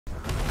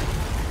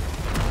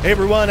Hey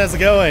everyone, how's it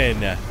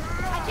going?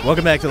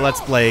 Welcome back to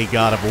Let's Play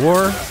God of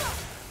War.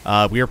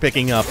 We are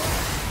picking up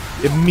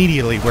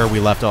immediately where we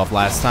left off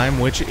last time,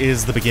 which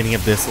is the beginning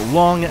of this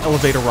long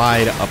elevator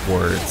ride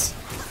upwards.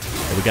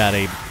 And we got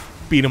a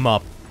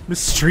beat-em-up,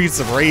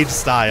 Streets of Rage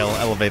style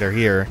elevator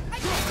here.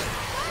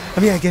 I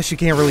mean, I guess you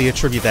can't really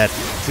attribute that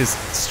to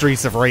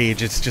Streets of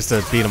Rage, it's just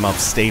a beat-em-up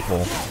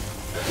staple.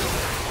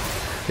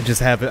 I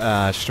just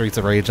have Streets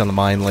of Rage on the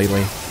mind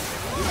lately.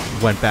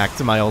 Went back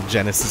to my old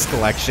Genesis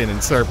collection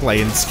and started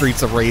playing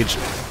Streets of Rage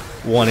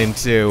 1 and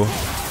 2.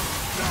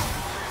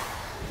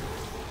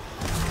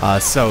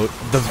 So,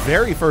 the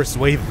very first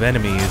wave of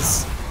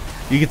enemies,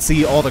 you can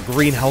see all the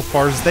green health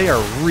bars, they are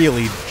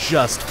really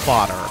just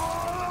fodder.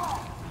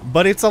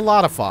 But it's a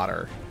lot of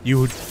fodder.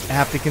 You would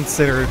have to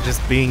consider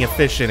just being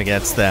efficient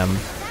against them.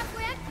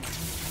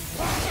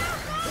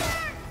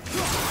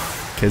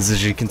 Because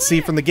as you can see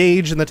from the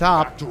gauge in the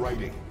top,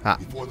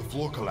 before the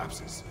floor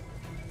collapses.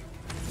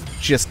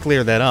 Just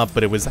cleared that up,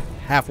 but it was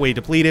halfway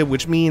depleted,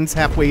 which means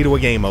halfway to a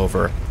game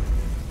over.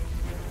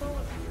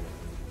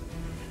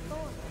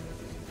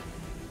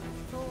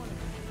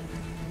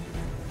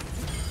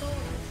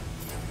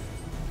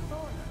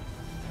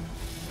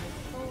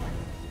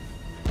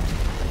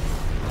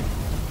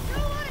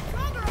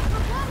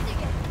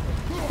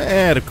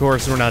 And of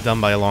course, we're not done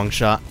by a long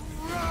shot.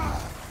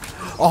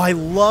 Oh, I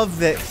love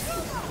that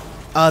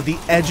the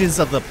edges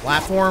of the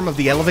platform of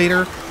the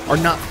elevator are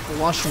not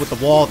flush with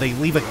the wall. They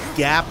leave a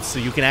gap so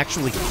you can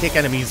actually kick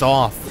enemies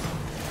off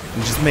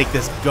and just make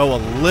this go a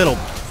little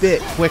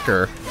bit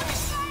quicker.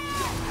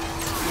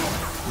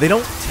 They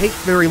don't take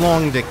very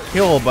long to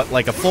kill, but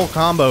like a full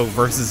combo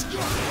versus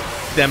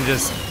them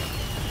just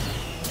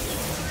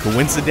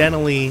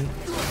coincidentally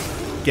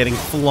getting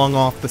flung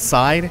off the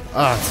side.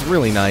 Oh, it's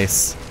really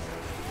nice.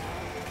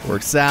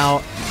 Works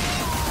out.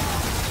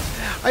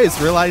 I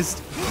just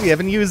realized we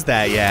haven't used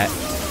that yet.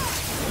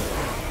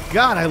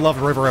 God, I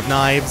love River of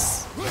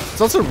Knives. It's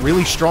also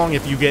really strong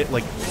if you get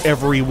like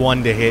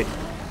everyone to hit.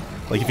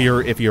 Like if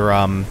you're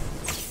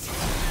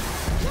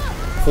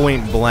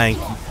point blank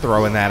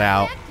throwing that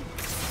out.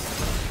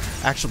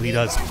 Actually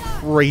does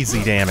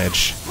crazy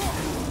damage.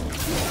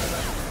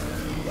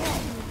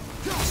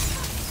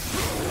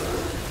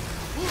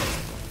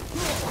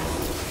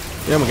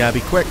 Yeah, we gotta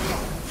be quick.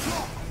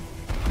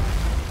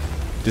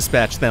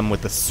 Dispatch them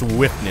with the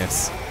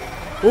swiftness.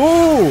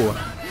 Ooh!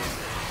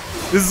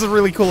 This is a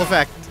really cool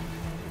effect.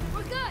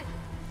 We're good.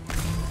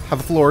 How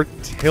the floor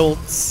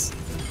tilts,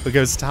 it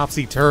goes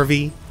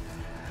topsy-turvy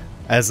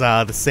as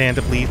the sand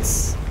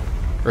depletes,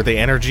 or the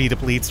energy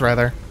depletes,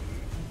 rather.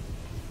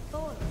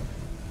 Forward.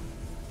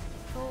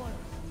 Forward.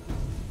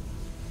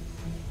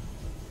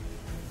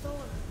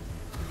 Forward.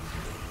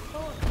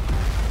 Forward.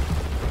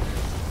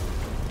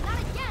 Not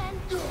again.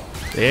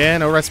 Yeah,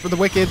 no rest for the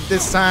wicked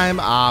this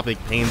time. Ah, big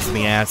pains in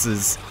the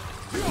asses.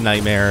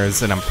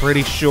 Nightmares, and I'm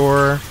pretty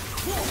sure...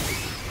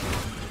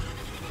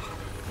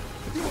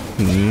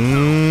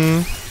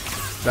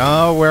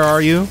 Oh, where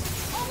are you?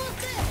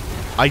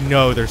 I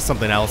know there's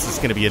something else that's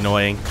gonna be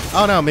annoying.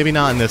 Oh no, maybe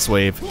not in this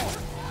wave.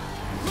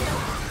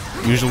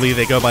 Usually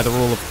they go by the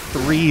rule of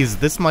threes.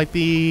 This might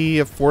be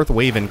a fourth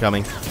wave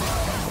incoming.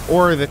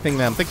 Or the thing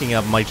that I'm thinking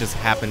of might just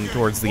happen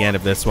towards the end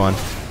of this one.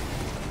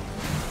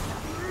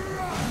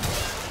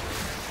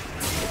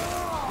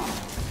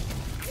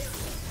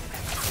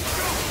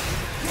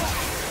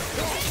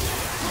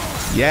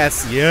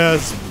 Yes,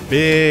 yes,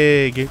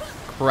 big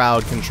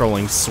crowd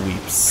controlling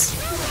sweeps.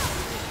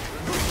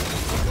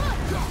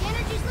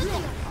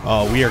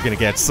 Oh, we are gonna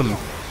get some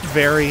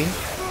very,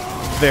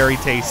 very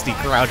tasty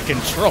crowd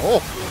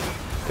control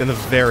in the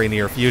very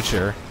near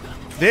future.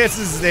 This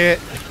is it.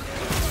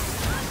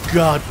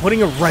 God,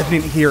 putting a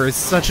Revenant here is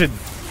such a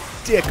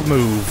dick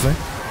move.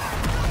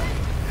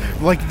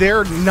 Like,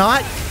 they're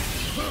not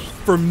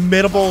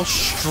formidable,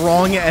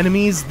 strong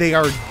enemies. They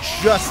are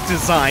just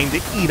designed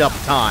to eat up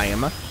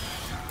time.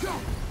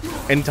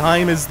 And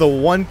time is the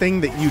one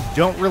thing that you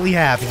don't really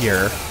have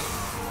here.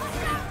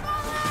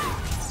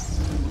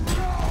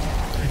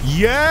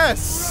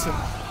 Yes!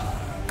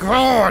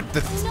 God!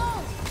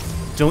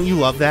 Don't you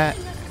love that?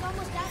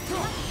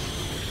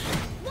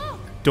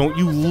 Don't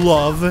you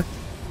love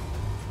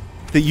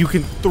that you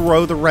can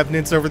throw the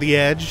Revenants over the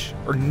edge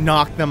or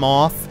knock them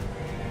off?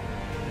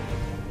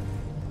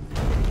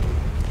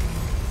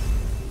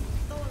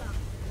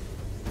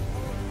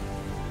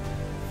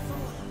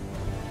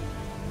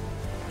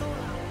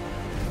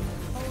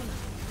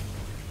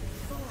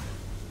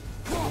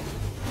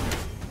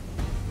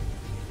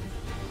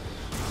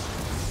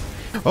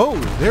 Oh,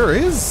 there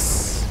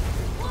is.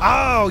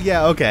 Oh,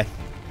 yeah, okay.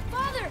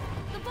 Father,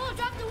 the ball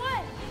dropped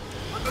away.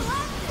 Look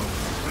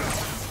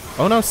alive.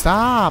 Oh no,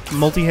 stop!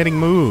 Multi-hitting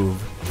move.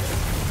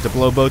 To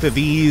blow both of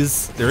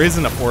these, there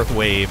isn't a fourth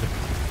wave.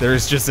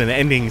 There's just an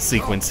ending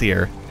sequence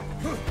here.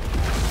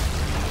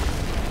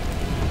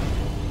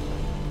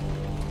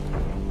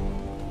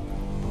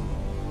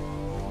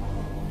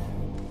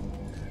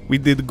 We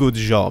did a good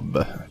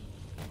job.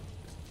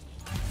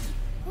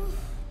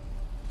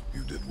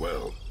 You did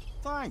well.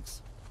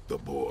 Thanks. The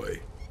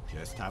boy.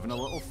 Just having a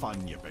little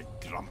fun, you big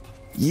grump.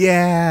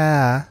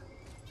 Yeah!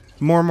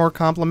 More and more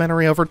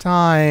complimentary over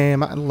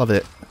time. I love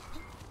it.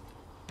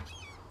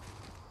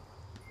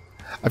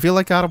 I feel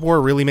like God of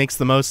War really makes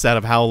the most out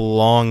of how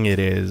long it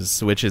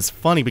is, which is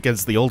funny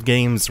because the old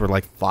games were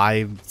like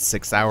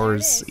 5-6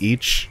 hours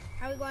each.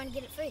 How are we going to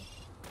get it free?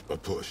 A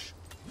push.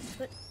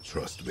 But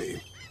Trust me.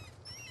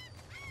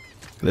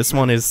 This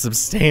one is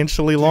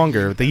substantially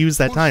longer. They use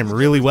that time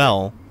really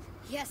well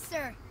yes,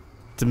 sir.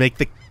 to make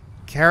the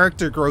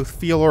character growth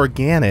feel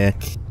organic.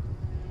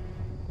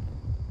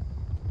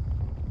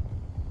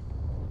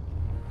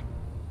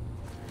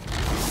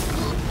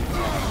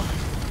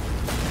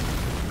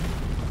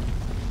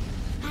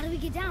 How do we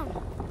get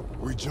down?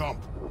 We jump.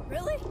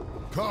 Really?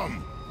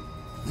 Come.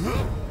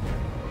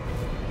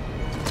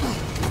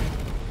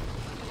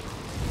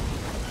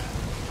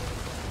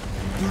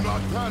 Do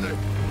not panic.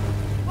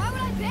 Why would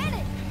I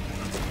panic?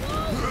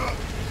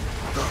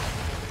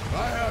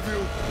 I have you.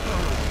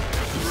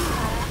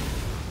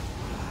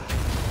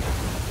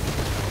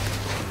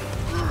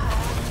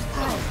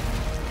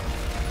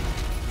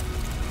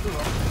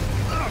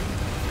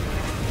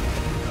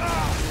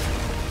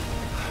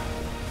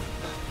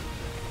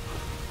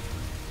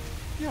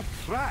 You're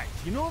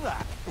cracked, you know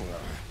that?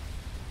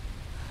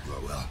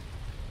 Well.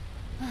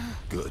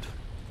 Good.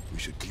 We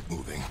should keep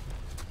moving.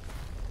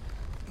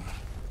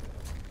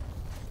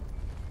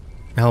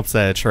 Helps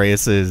that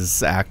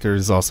Atreus' actor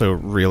is also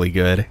really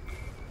good.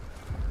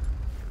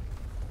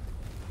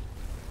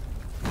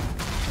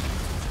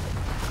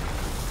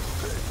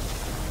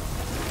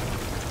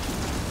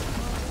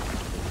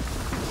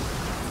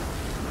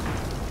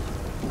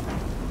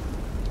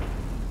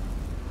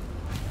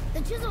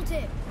 The chisel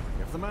tip.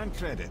 Give the man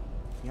credit.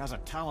 He has a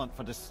talent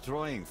for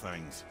destroying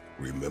things.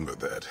 Remember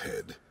that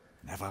head.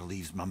 Never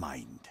leaves my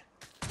mind.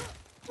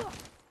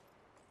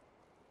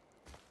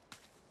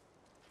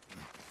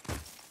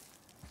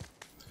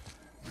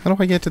 How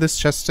do I get to this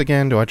chest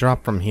again? Do I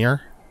drop from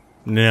here?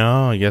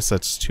 No, I guess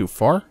that's too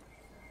far.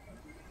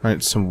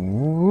 Alright,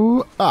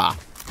 so... Ah!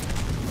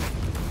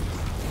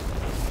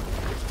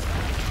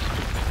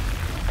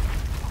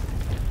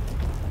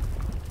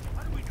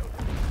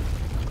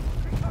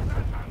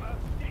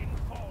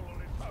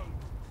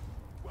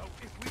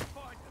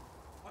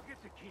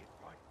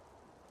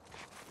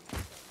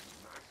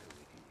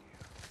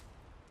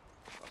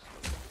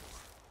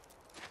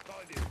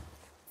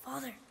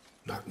 Father.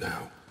 Not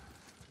now.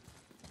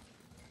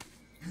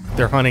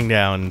 They're hunting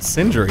down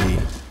Sindri.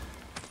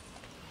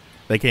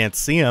 They can't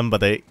see him,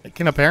 but they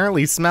can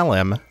apparently smell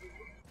him.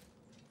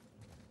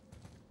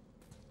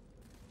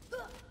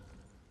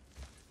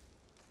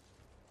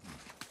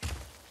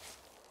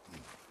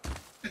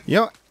 You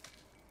know,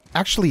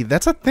 actually,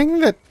 that's a thing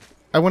that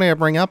I want to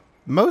bring up.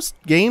 Most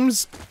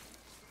games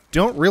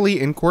don't really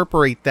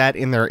incorporate that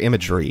in their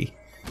imagery.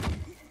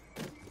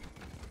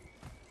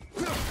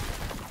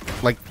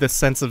 Like the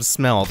sense of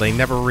smell, they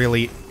never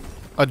really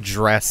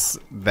address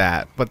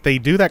that, but they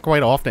do that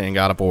quite often in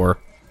God of War.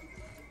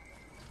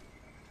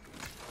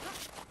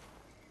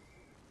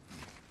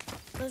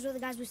 Those were the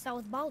guys we saw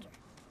with Baldur.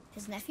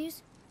 His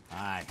nephews?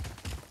 Aye.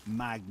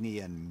 Magni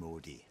and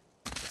Modi.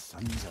 The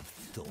sons of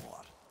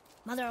Thor.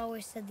 Mother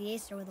always said the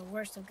Aesir were the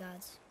worst of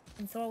gods,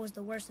 and Thor was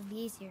the worst of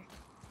the Aesir.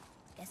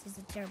 Guess he's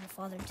a terrible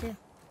father, too.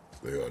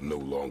 They are no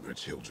longer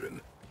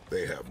children.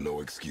 They have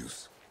no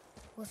excuse.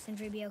 Will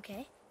Sindri be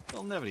okay?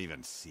 They'll never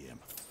even see him.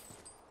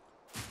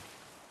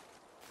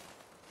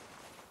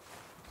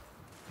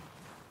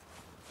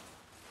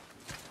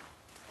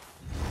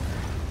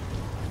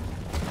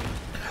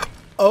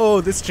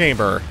 Oh, this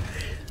chamber.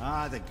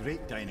 Ah, the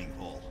great dining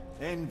hall.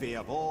 Envy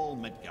of all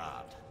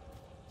Midgard.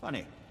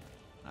 Funny,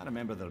 I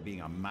remember there being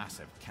a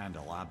massive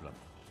candelabrum.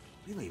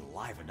 Really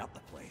livened up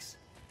the place.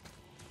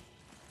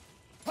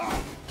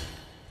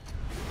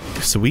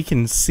 So we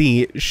can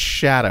see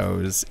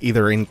shadows,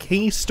 either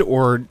encased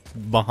or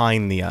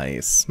behind the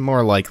ice.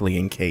 More likely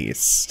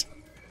encased.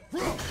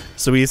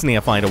 So we just need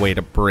to find a way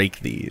to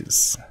break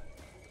these.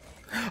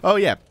 Oh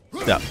yeah.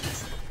 No.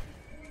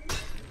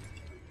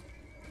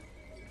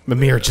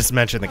 Mimir just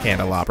mentioned the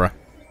candelabra.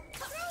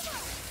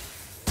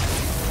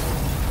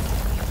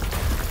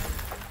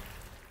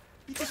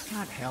 You just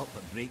can't help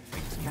but break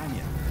things, can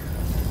you?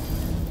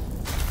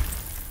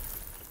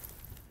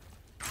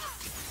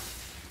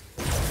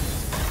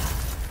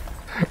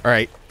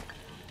 Alright.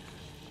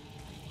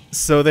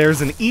 So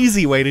there's an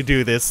easy way to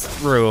do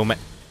this room.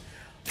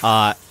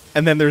 And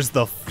then there's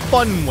the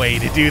fun way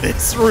to do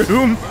this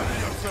room.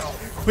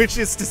 Which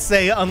is to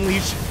say,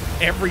 unleash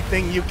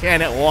everything you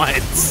can at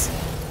once.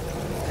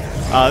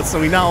 So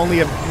we not only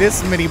have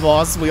this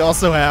mini-boss, we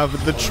also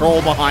have the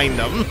troll behind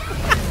him.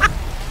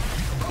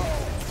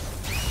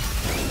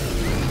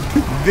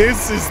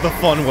 This is the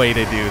fun way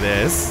to do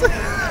this.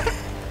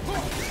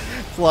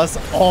 Plus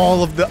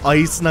all of the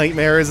ice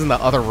nightmares and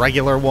the other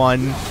regular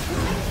one.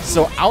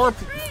 So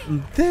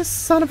this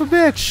son of a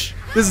bitch,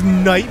 this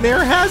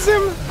nightmare has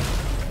him?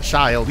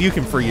 Child, you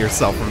can free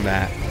yourself from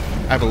that.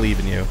 I believe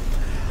in you.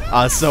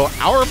 So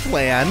our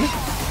plan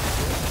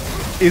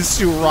is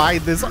to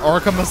ride this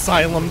Arkham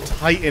Asylum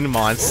Titan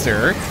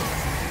monster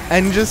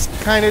and just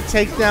kind of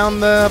take down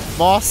the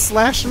boss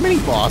slash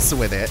mini-boss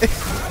with it.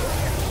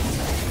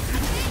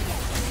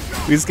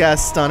 We just gotta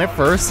stun it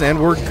first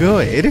and we're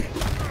good.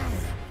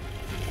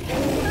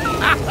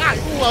 I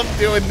love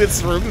doing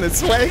this room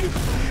this way.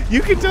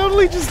 You can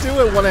totally just do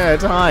it one at a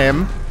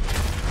time.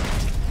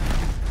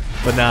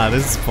 But nah,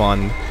 this is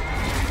fun.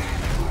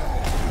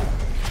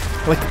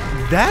 Like,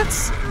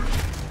 that's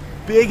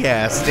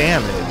big-ass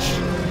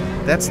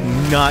damage. That's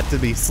not to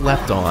be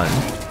slept on.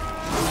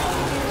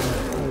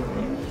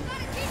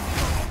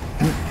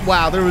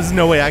 Wow, there was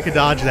no way I could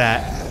dodge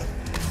that.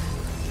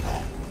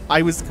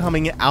 I was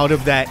coming out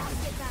of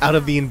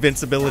the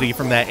invincibility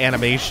from that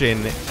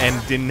animation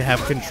and didn't have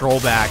control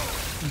back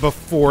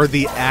before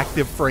the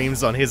active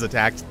frames on his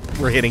attacks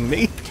were hitting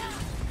me.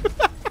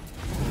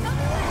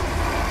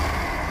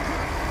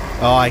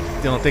 Oh, I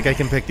don't think I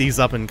can pick these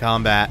up in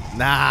combat.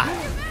 Nah.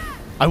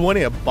 I want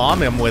to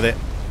bomb him with it.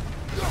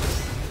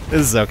 This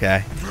is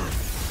okay.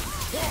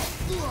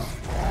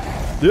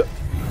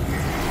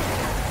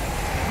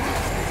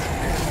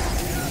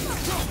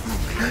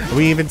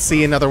 We even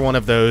see another one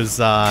of those,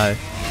 not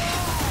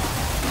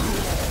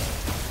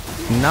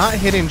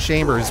hidden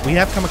chambers. We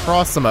have come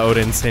across some of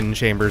Odin's hidden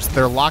chambers.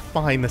 They're locked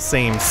behind the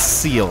same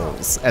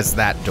seals as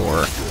that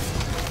door.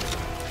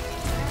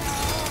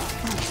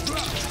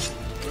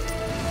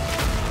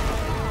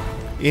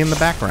 In the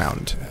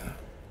background.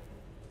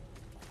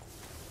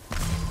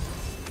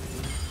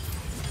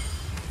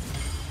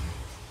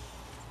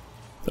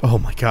 Oh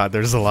my god,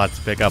 there's a lot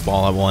to pick up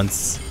all at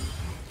once.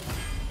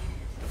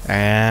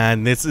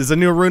 And this is a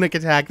new runic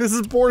attack. This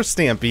is Boar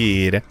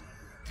Stampede.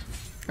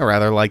 I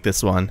rather like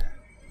this one.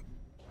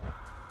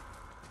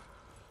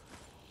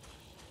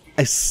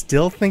 I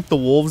still think the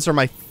wolves are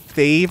my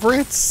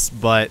favorites,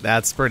 but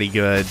that's pretty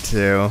good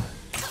too.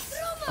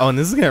 Oh, and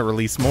this is gonna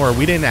release more.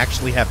 We didn't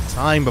actually have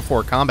time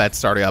before combat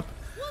started up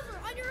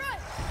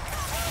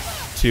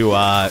to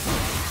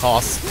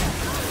toss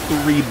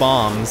 3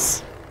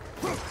 bombs.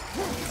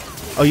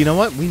 Oh, you know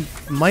what? We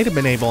might have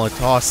been able to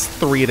toss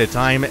 3 at a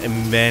time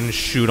and then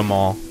shoot them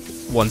all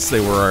once they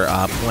were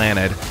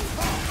planted.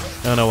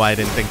 I don't know why I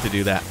didn't think to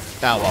do that.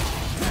 Oh well.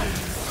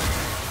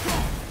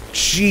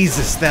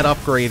 Jesus, that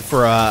upgrade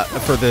for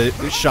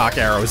the shock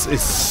arrows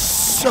is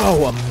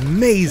so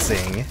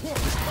amazing.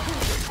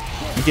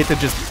 You get to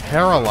just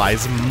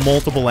paralyze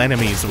multiple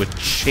enemies with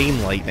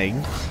chain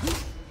lightning.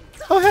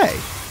 Oh hey,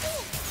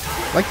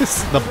 I like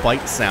this, the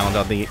bite sound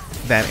on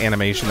that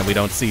animation that we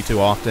don't see too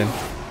often.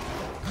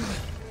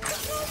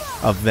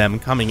 Of them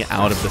coming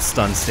out of the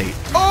stun state.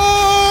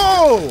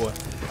 Oh!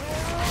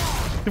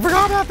 I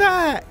forgot about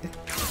that!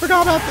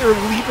 Forgot about their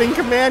leaping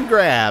command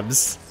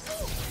grabs.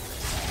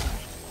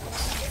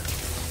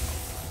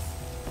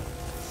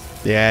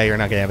 Yeah, you're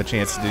not gonna have a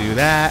chance to do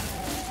that.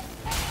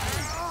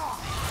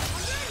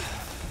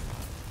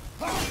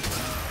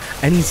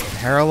 And he's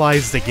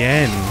paralyzed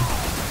again.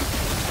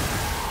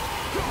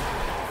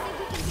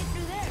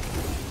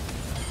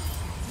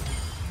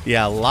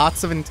 Yeah,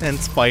 lots of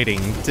intense fighting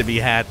to be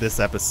had this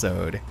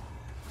episode.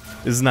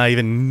 This is not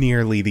even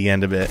nearly the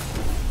end of it.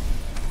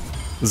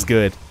 This is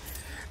good.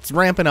 It's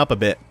ramping up a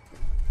bit.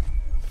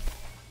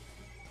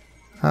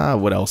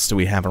 What else do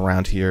we have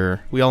around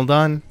here? We all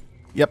done?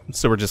 Yep,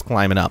 so we're just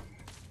climbing up.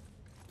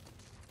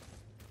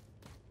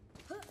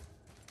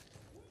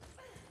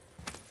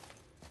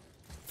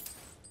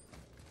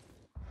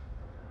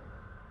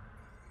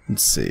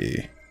 Let's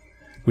see.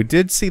 We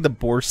did see the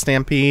Boar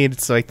Stampede,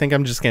 so I think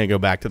I'm just going to go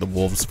back to the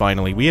Wolves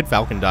finally. We had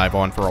Falcon Dive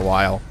on for a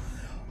while,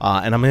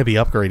 and I'm going to be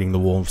upgrading the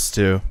Wolves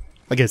too.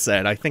 Like I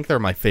said, I think they're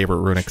my favorite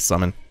runic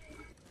summon.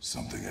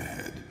 Something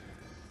ahead.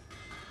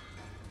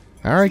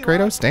 Alright,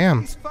 Kratos,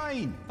 damn. He's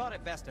fine. Thought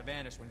it best to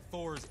vanish when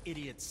Thor's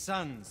idiot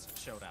sons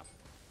showed up.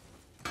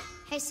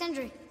 Hey,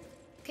 Sindri,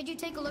 could you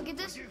take a look at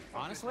this?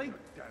 Honestly,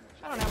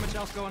 I don't have much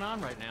else going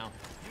on right now.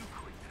 You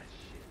quit that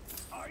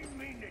shit. I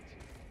mean it.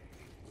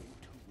 He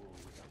went to war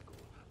with Uncle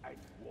and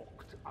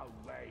walked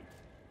away.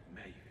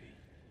 Maybe.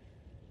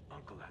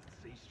 Uncle hasn't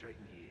seen straight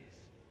in years.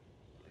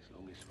 As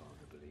long as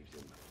father believes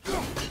him.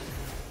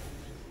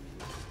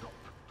 Stop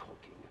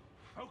talking.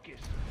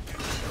 Focus.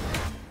 Can't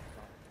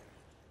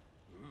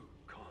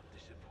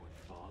disappoint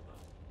father.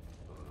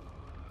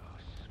 Oh,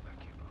 smack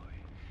you, boy.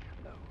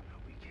 No,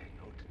 we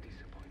cannot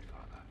disappoint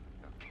father.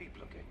 Now keep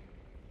looking.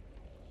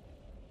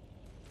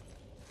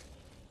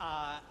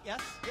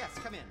 Yes,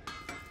 come in.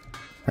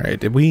 Alright,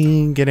 did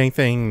we get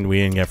anything? We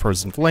didn't get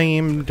Frozen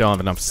Flame, don't have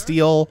enough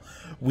steel.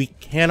 We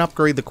can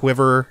upgrade the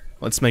quiver.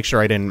 Let's make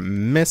sure I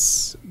didn't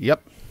miss.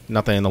 Yep,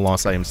 nothing in the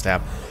Lost Items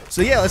tab.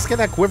 So yeah, let's get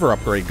that quiver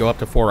upgrade, go up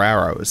to 4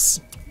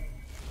 arrows.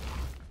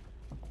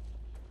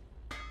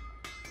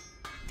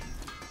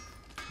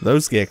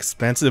 Those get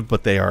expensive,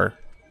 but they are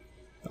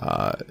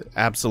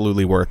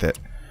absolutely worth it.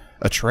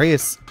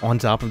 Atreus, on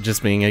top of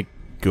just being a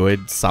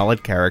good,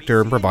 solid character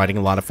and providing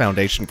a lot of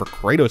foundation for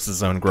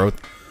Kratos' own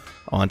growth,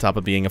 on top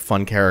of being a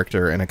fun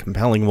character and a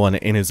compelling one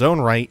in his own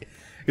right,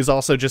 is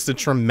also just a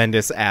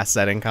tremendous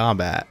asset in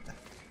combat.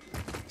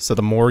 So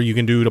the more you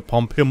can do to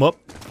pump him up,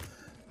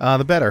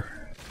 the better.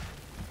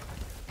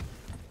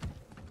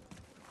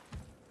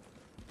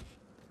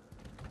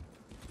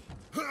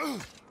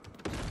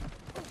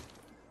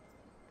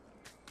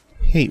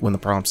 Hate when the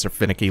prompts are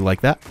finicky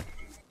like that.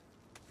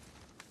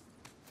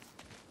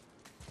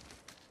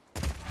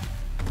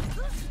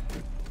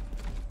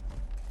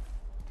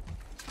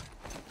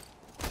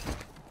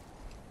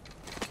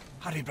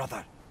 Hurry,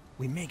 brother.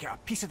 We may get a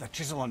piece of the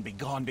chisel and be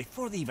gone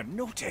before they even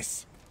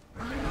notice.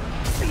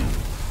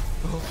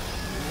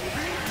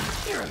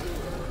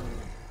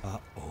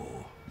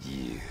 Uh-oh.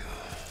 Yeah.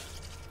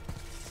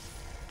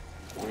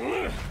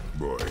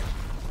 Boy.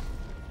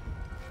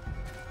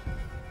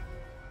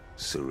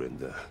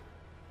 Surrender.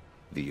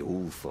 The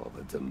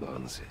All-Father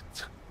demands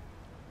it.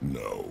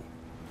 No.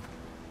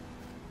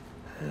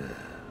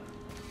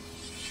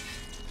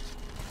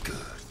 Good.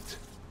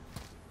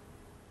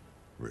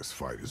 This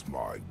fight is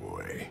mine,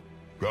 boy.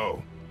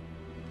 Go.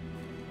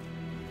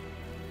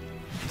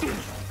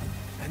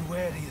 And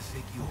where do you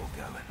think you're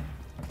going?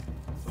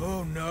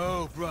 Oh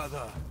no,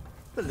 brother.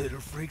 The little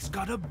freak's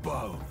got a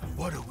bow.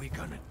 What are we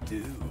gonna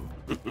do?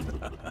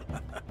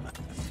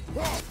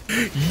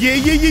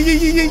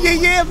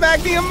 Yeah,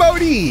 Magni and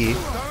Modi!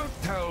 Don't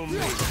tell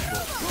me.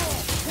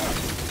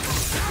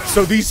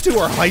 So these two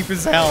are hype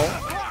as hell.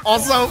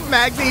 Also,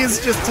 Magni is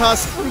just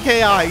Tusk from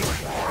KI.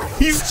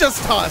 He's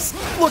just Tusk.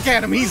 Look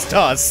at him, he's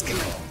Tusk. I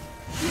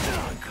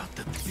got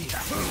the big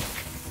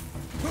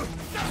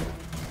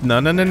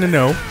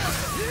No.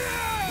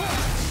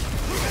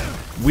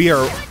 We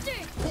are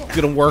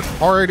gonna work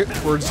hard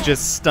towards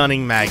just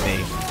stunning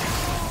Magni.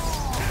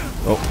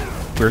 Oh,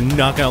 we're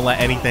not gonna let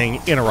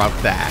anything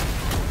interrupt that.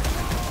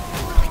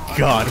 Oh my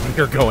God,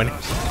 we're going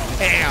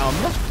ham.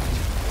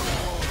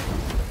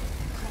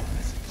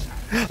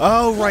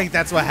 Oh, right,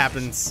 that's what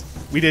happens.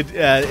 We did,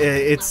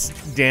 it's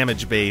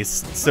damage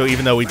based, so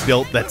even though we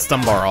built that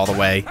stun bar all the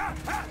way,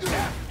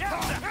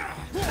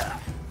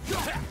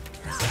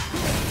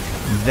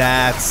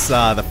 that's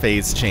the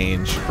phase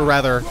change. Or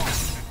rather,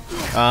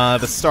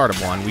 the start of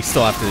one. We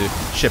still have to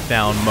chip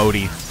down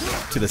Modi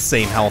to the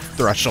same health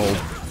threshold.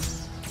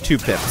 2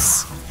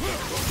 pips.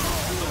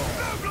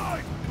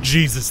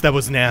 Jesus, that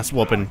was an ass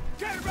whooping.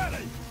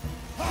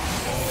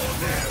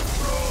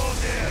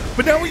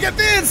 But now we get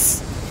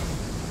this!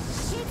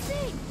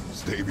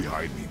 Stay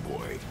behind me,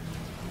 boy.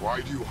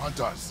 Why do you hunt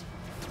us?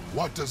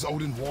 What does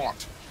Odin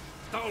want?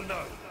 Oh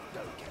no,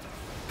 don't get it.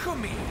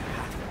 Come here.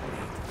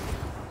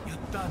 You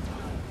done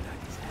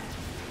Daddy's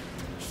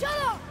head. Shut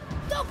up!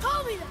 Don't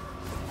call me that!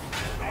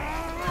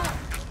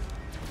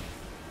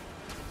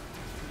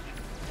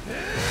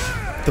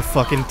 The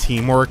fucking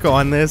teamwork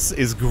on this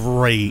is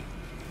great.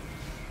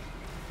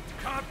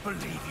 Can't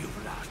believe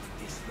you've lasted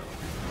this long.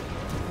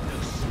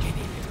 Those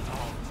skinny little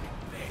arms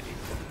embedded.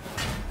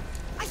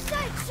 I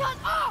said shut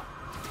up!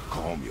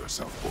 Calm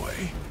yourself, boy.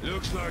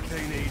 Looks like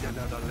they need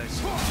another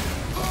lesson. More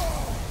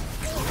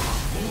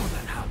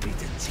than happy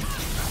to teach you.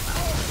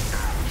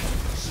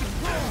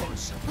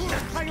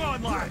 Hang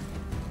on, lad.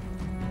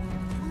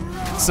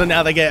 So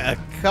now they get a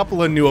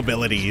couple of new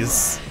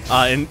abilities,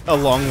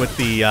 along with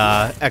the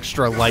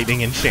extra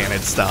lightning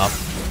enchanted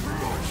stuff.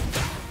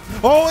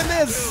 Oh, and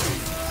this!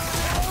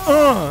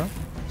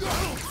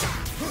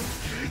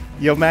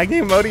 Yo, Magni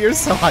and Modi are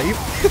so hype.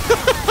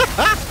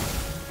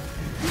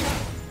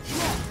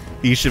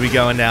 He should be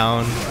going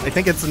down. I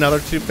think it's another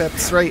 2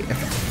 pips, right?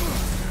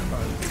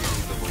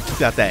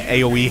 Got that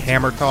AoE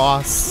hammer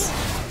toss.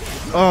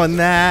 Oh, and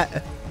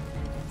that.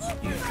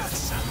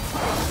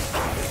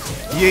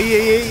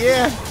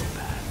 Yeah.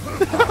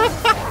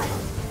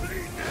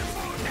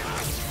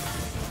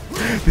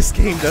 This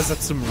game does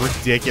have some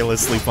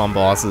ridiculously fun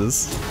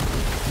bosses.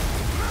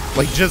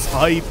 Like, just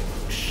hype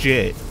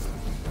shit.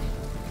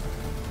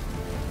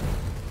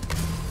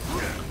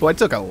 Well, I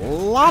took a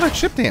lot of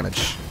chip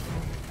damage.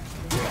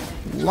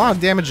 A lot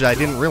of damage that I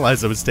didn't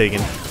realize I was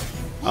taking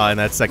in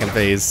that second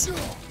phase.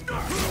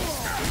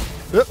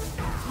 Oop.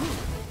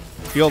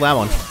 Feel that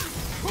one.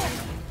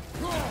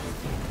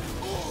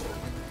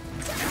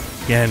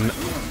 Again,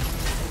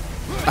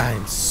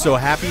 I'm so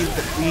happy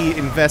that we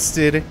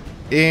invested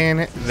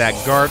in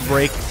that guard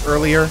break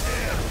earlier.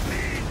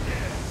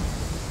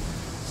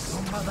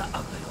 Your mother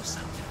ugly or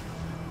something.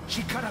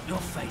 She cut up your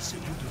face so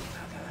you do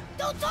that.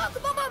 Don't talk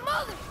about my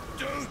mother!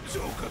 Don't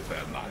talk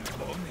about my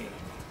mommy.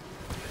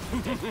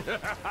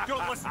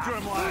 Don't listen to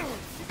him, lad.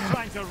 He's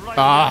trying to run.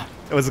 Ah,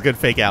 it was a good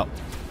fake out.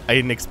 I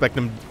didn't expect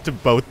them to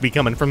both be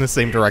coming from the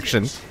same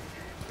direction.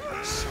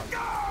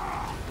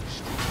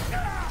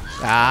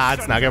 Ah,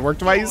 it's not gonna work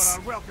twice.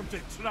 Welcome to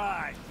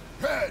try.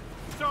 Head!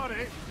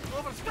 Sorry,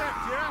 overstepped,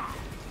 yeah?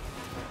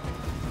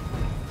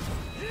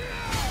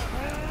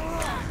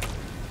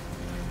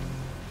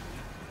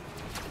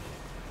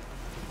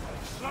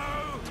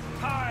 Slow,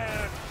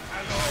 tired,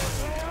 and old.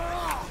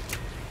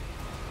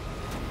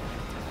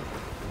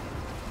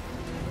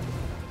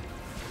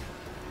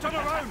 Turn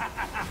around!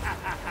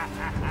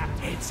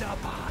 It's a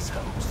boss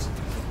house.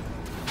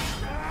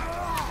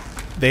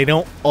 They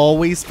don't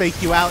always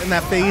fake you out in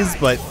that phase,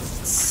 but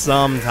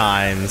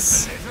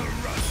sometimes.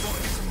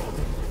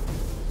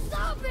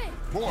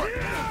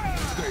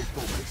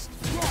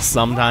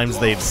 Sometimes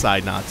they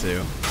decide not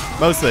to.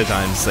 Most of the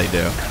times they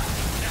do.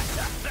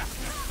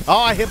 Oh,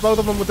 I hit both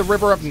of them with the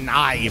River of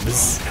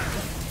Knives.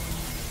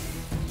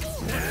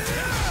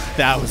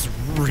 That was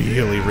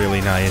really,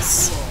 really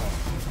nice.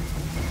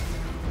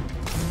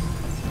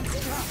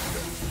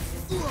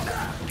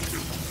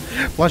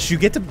 Plus, you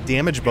get to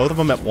damage both of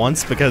them at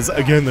once because,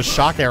 again, the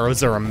shock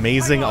arrows are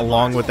amazing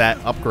along with that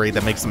upgrade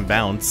that makes them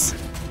bounce.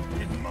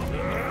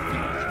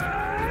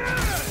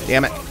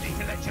 Damn it.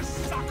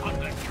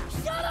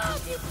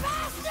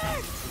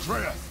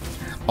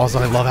 Also,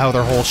 I love how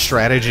their whole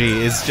strategy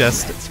is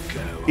just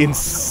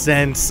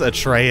incense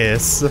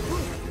Atreus.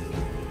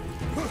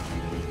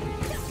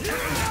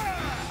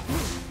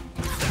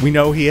 We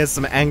know he has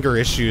some anger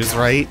issues,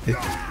 right?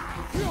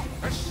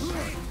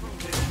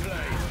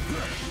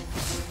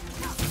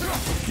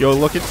 Yo,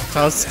 look at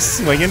Tusk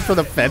swinging for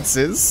the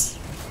fences.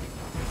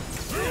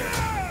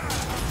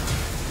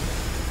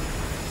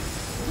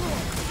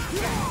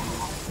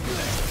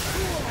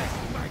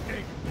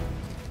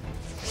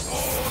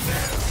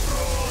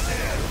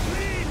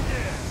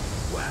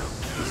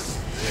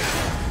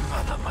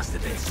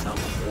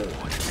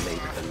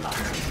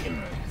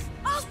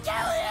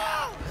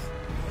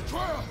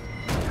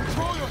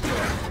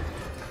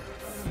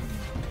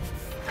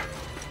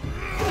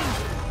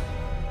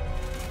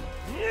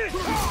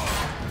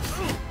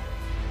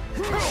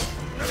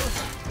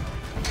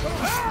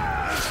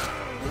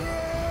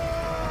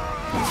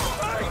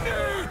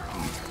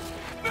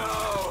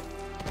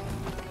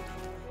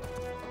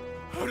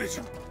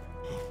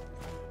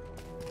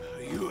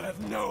 You have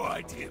no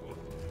idea.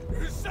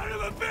 You son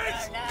of a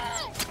bitch!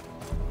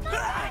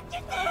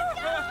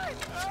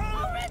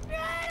 I'll rip your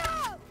head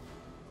off!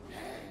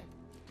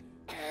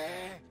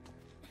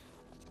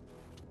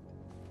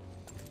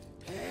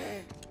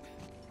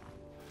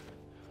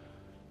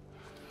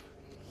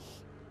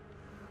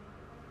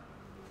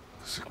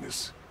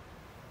 Sickness.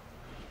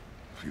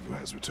 Fever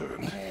has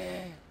returned.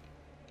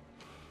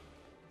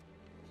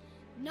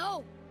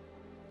 No!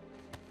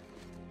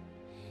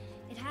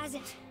 It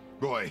hasn't.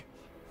 Boy,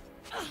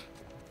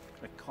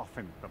 The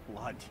coughing for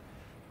blood.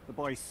 The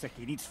boy's sick,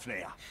 he needs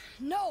Freya.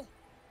 No!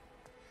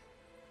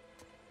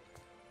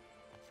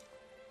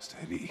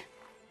 steady.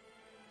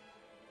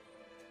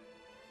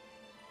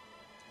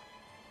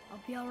 I'll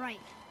be alright.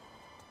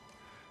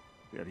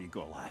 There you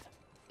go, lad.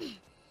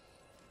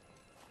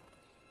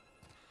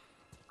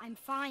 I'm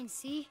fine,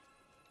 see?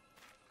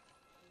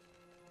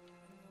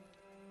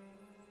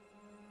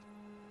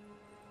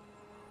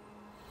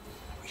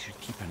 We should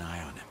keep an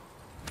eye on him.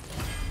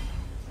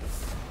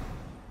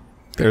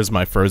 There's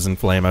my frozen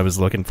flame I was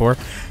looking for.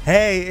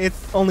 Hey, it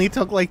only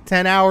took like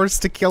 10 hours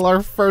to kill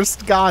our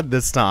first god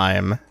this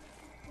time.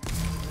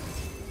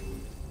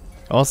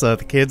 Also,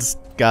 the kid's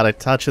got a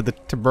touch of the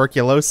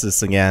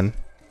tuberculosis again.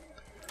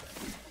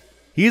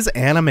 He's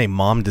anime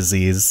mom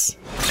disease.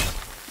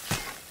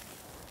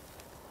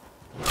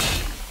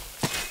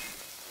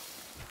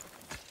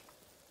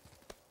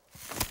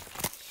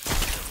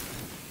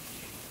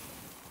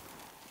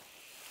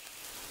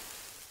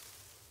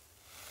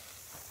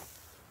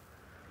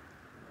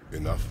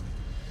 Enough.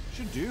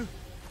 Should do.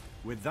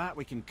 With that,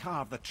 we can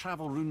carve the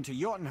travel rune to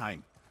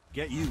Jotunheim.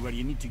 Get you where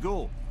you need to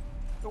go.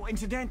 Oh,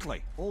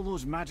 incidentally, all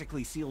those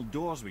magically sealed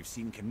doors we've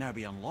seen can now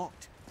be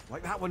unlocked.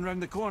 Like that one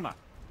round the corner.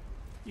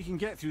 You can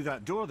get through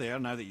that door there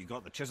now that you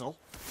got the chisel.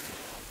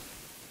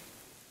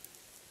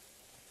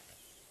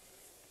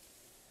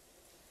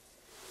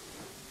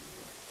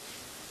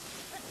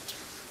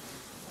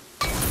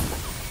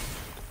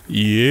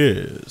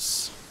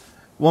 Yes.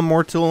 One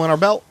more tool in our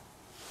belt.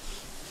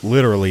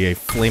 Literally a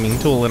flaming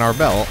tool in our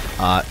belt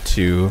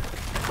to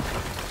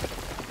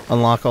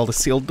unlock all the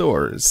sealed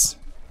doors.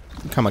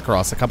 Come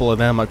across a couple of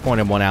them. I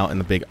pointed one out in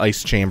the big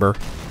ice chamber.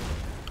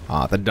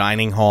 The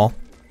dining hall.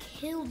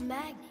 Killed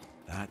Magni.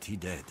 That he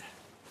did.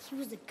 He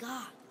was a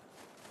god.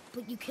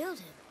 But you killed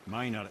him.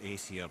 Minor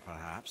Aesir,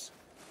 perhaps,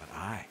 but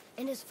I.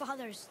 And his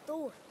father is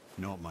Thor.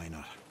 Not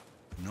minor.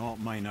 Not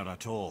minor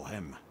at all,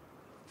 him.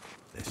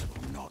 This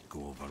will not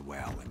go over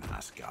well in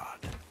Asgard.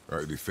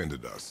 I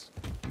defended us.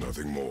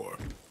 Nothing more.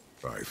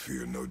 I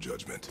fear no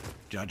judgment.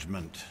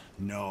 Judgment,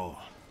 no.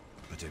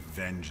 But if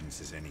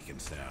vengeance is any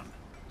concern.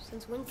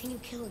 Since when can you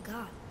kill a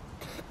god?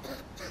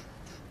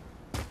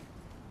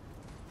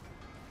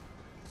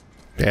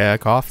 Yeah,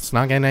 cough. It's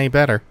not getting any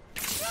better.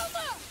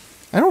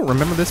 I don't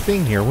remember this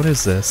being here. What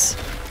is this?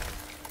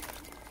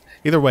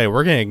 Either way,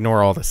 we're going to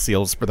ignore all the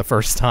seals for the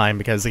first time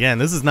because, again,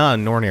 this is not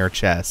a Nornir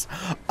chest.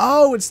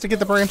 Oh, it's to get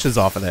the branches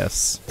off of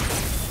this.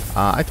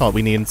 I thought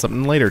we needed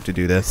something later to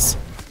do this.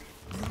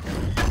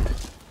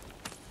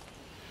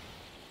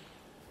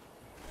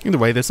 Either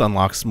way, this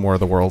unlocks more of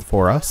the world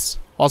for us.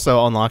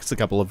 Also unlocks a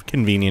couple of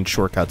convenient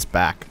shortcuts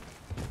back.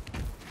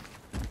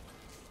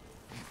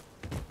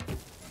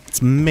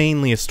 It's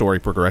mainly a story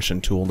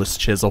progression tool, this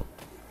chisel.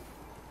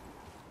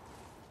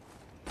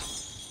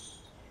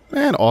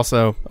 And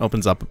also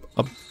opens up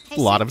a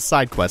lot of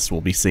side quests we'll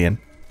be seeing.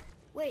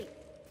 Wait,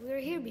 we were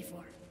here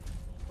before.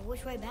 But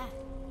which way back?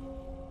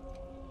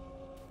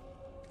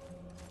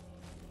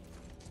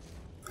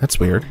 That's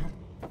weird.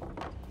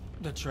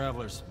 The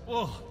travelers.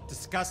 Oh,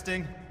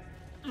 disgusting.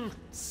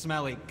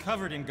 Smelly,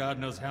 covered in God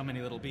knows how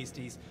many little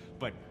beasties,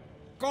 but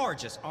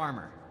gorgeous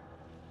armor.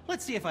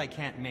 Let's see if I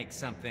can't make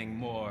something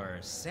more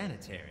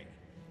sanitary.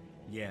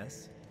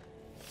 Yes?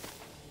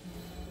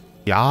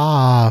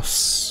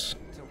 Yas.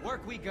 To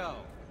work we go.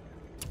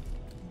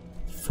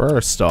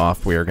 First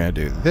off, we are going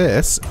to do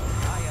this.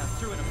 I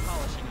threw in a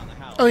polishing on the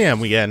house. Oh yeah,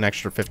 and we get an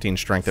extra 15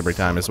 strength every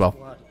time as well.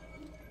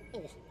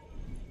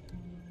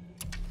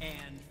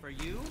 And for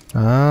you?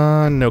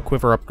 No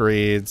quiver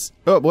upgrades.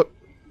 Oh, what?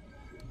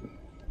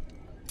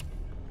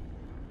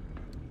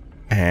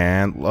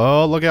 And,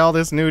 oh, look at all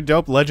this new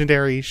dope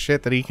legendary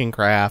shit that he can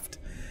craft.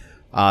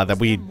 That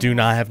we do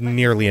not have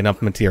nearly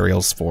enough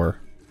materials for.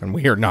 And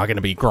we are not going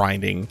to be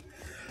grinding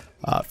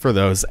for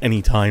those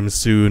anytime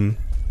soon.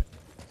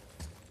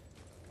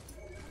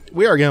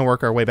 We are going to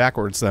work our way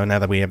backwards, though, now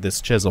that we have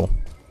this chisel.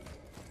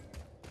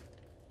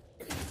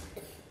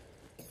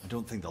 I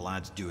don't think the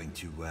lad's doing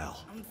too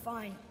well. I'm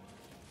fine.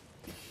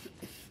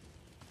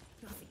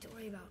 Nothing to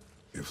worry about.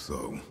 If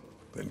so,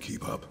 then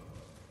keep up.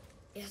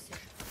 Yes, sir.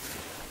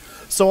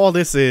 So all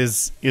this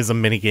is a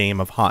mini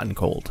game of hot and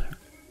cold.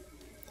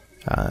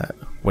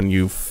 When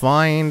you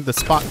find the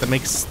spot that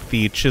makes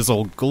the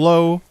chisel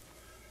glow,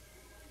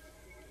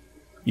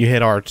 you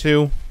hit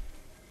R2,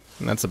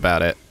 and that's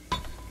about it.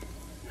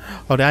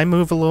 Oh, did I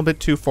move a little bit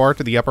too far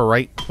to the upper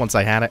right once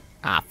I had it?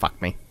 Ah, fuck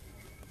me.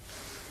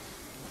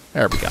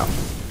 There we go.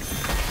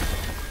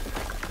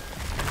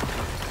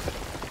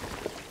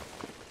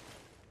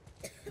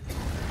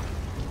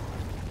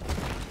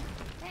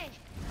 Hey,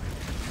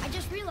 I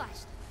just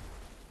realized.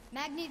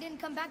 Magni didn't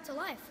come back to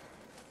life.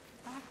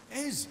 That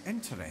is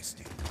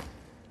interesting.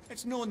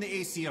 It's known the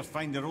Aesir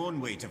find their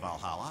own way to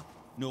Valhalla.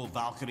 No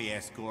Valkyrie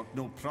escort,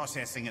 no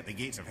processing at the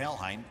gates of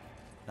Helheim.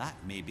 That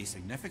may be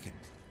significant.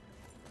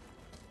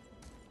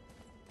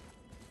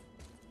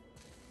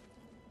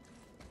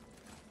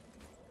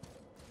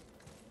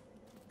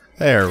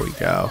 There we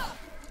go.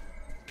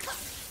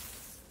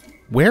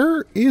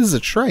 Where is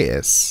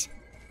Atreus?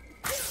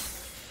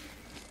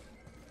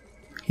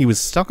 He was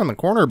stuck on the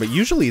corner, but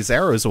usually his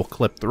arrows will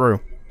clip through.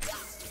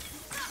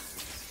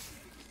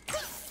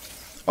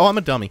 Oh, I'm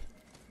a dummy.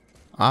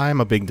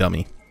 I'm a big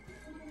dummy.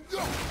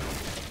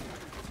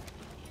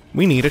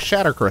 We need a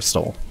shatter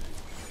crystal.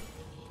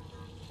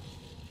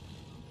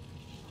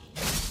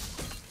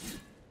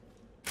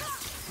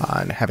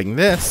 And having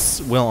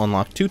this will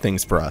unlock two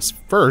things for us.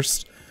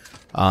 First,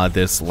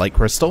 this light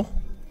crystal.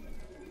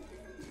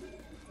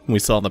 We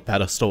saw the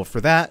pedestal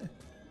for that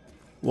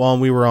while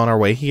we were on our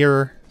way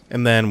here.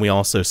 And then we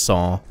also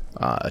saw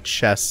a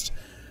chest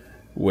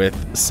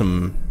with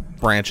some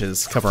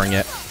branches covering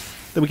it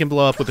that we can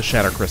blow up with a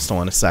shatter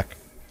crystal in a sec.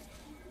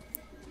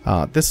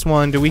 This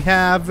one, do we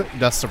have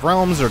Dust of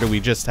Realms or do we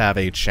just have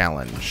a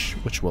challenge,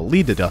 which will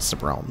lead to Dust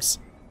of Realms?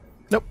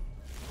 Nope.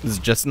 This is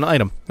just an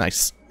item.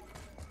 Nice.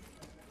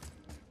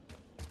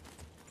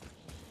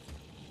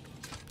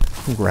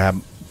 We'll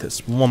grab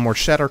this one more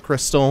shatter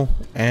crystal,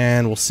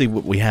 and we'll see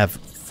what we have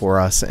for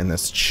us in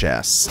this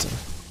chest.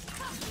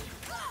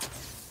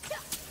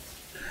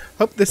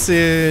 Hope this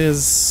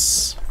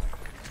is...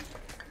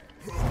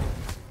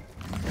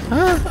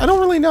 I don't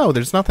really know.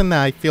 There's nothing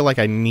that I feel like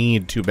I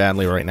need too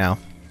badly right now.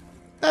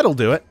 That'll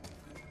do it.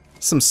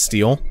 Some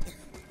steel.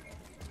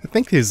 I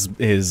think his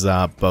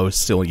bow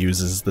still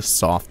uses the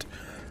soft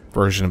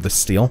version of the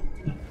steel.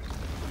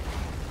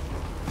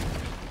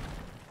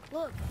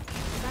 Look,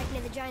 back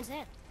near the giant's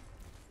head.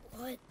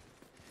 What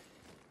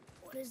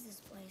is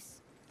this place?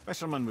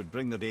 Fishermen would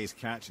bring their day's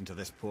catch into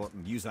this port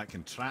and use that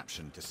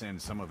contraption to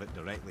send some of it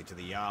directly to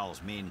the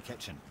Jarl's main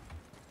kitchen.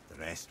 The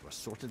rest was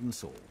sorted and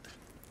sold.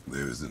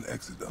 There is an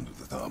exit under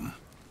the thumb.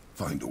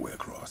 Find a way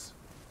across.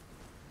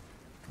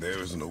 There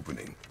is an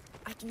opening.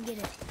 I can get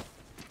it.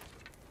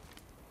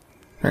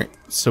 Alright,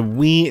 so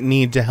we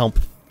need to help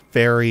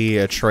ferry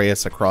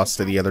Atreus across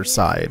to the other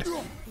side. The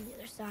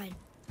other side.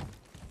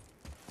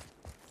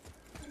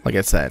 Like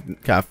I said,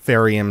 gotta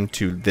ferry him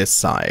to this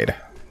side.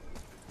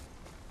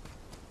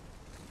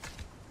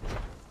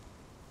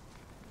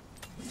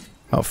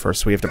 Oh,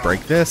 first we have to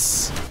break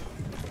this.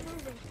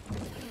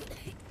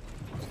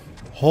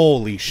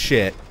 Holy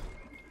shit.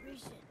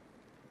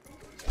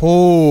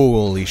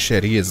 Holy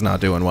shit, he is not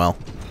doing well.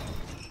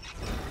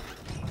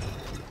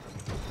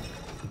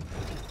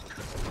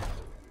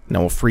 Now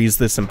we'll freeze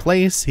this in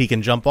place. He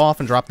can jump off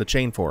and drop the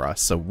chain for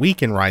us, so we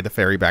can ride the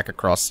ferry back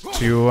across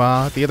to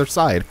the other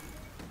side.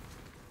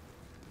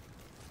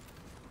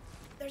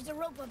 There's a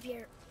rope up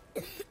here.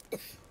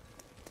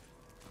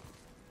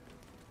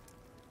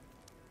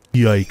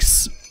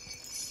 Yikes.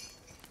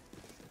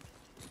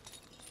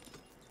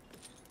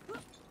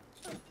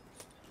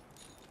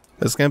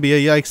 That's gonna be a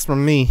yikes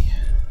from me.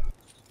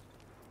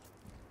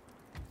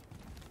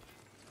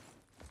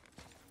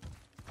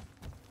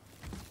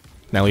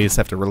 Now we just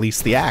have to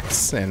release the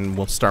axe, and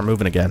we'll start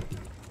moving again.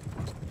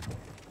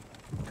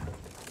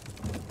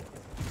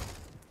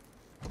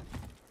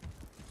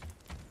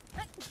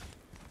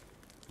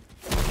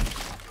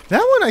 That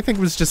one, I think,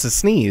 was just a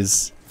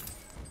sneeze.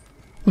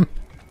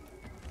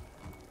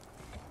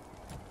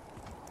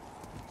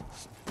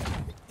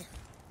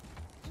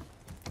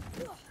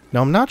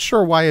 Now, I'm not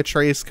sure why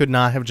Atreus could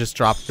not have just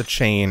dropped the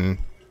chain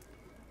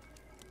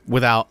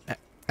without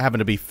having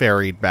to be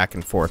ferried back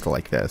and forth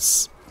like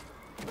this.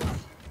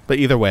 But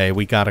either way,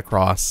 we got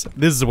across.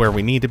 This is where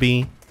we need to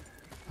be.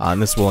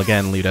 And this will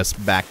again lead us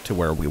back to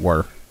where we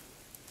were.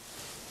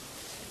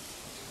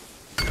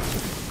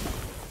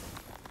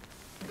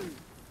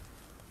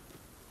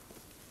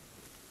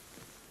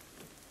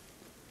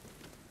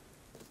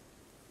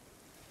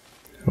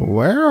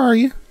 Where are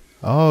you?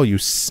 Oh, you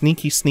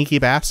sneaky, sneaky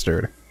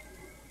bastard.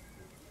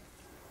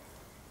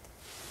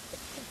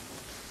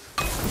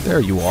 There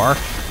you are.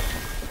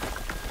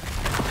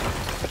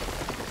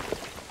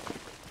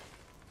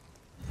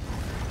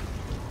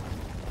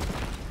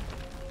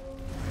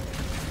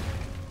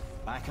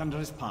 Back under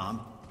his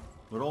palm.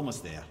 We're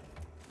almost there.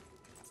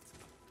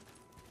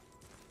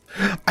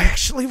 I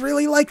actually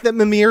really like that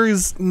Mimir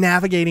is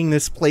navigating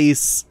this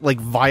place, like,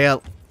 via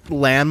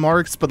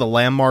landmarks, but the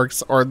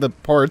landmarks are the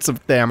parts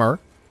of Thamur.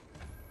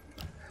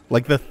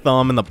 Like the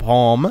thumb and the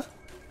palm.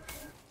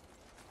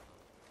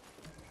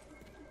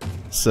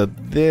 So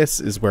this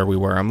is where we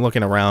were. I'm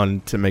looking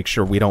around to make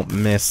sure we don't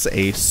miss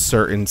a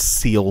certain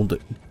sealed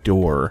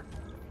door.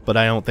 But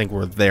I don't think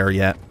we're there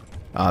yet.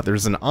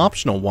 There's an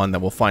optional one that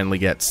we'll finally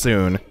get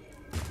soon.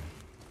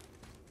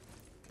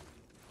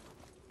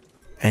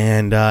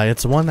 And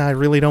it's one I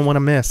really don't want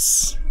to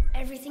miss.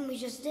 Everything we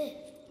just did.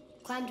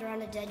 Climbed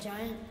around a dead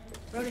giant,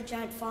 rode a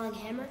giant falling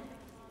hammer,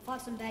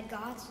 fought some bad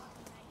gods.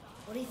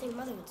 What do you think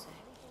Mother would say?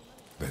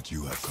 Bet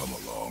you have come a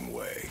long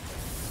way.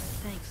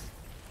 Thanks.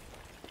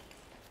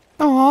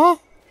 Aww.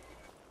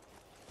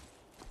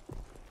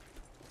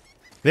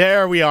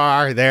 There we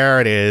are. There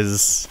it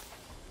is.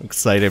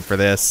 Excited for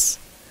this.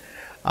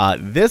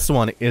 This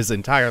one is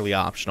entirely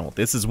optional.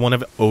 This is one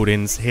of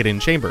Odin's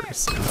hidden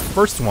chambers. The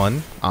first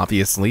one,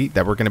 obviously,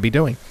 that we're going to be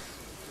doing.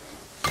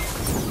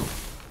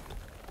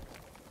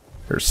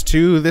 There's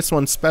 2. This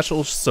one's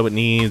special, so it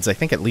needs, I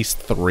think, at least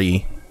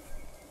 3.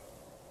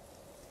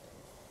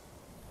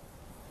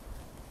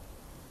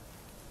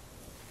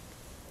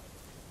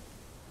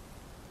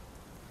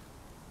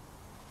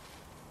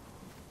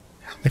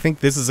 I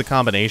think this is a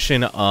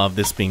combination of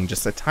this being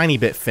just a tiny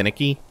bit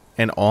finicky,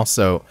 and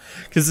also,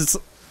 because it's...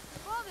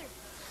 Father,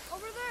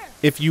 over there.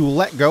 If you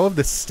let go of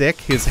the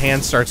stick, his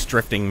hand starts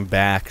drifting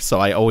back, so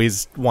I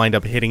always wind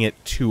up hitting it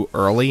too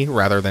early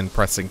rather than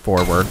pressing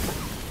forward.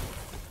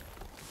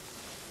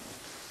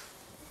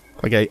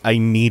 Like, I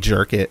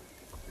knee-jerk it.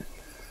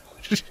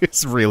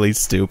 It's really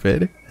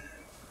stupid.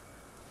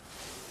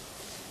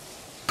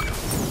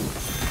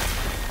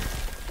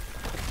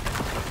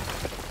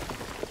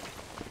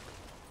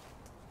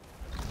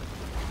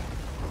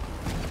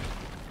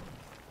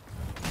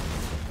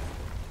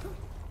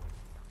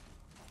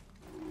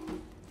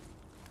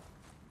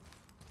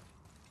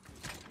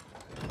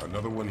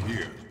 Another one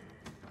here.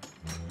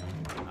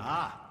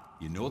 Ah,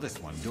 you know this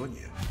one, don't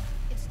you?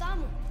 It's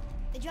Thamur,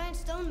 the giant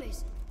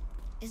stonemason.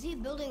 Is he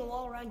building a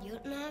wall around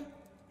Jotunheim?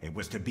 It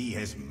was to be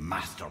his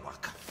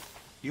masterwork.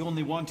 He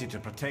only wanted to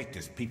protect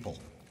his people.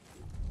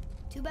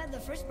 Too bad the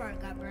first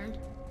part got burned.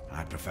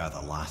 I prefer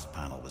the last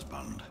panel was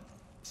burned.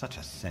 Such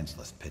a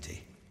senseless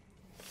pity.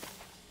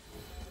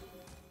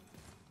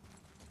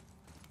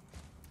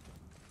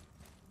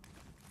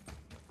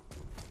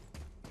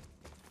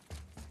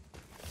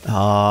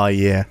 Oh,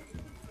 yeah.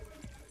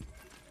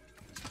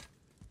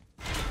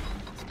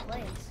 This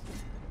place.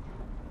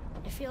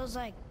 It feels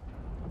like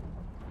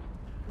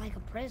a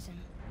prison.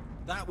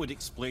 That would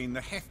explain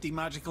the hefty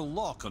magical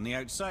lock on the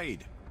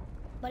outside.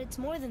 But it's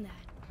more than that.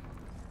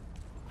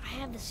 I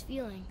have this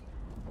feeling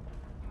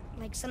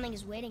like something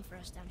is waiting for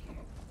us down here.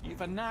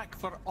 You've a knack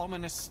for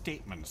ominous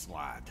statements,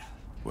 lad.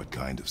 What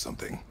kind of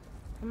something?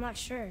 I'm not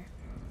sure.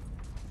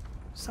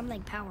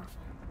 Something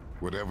powerful.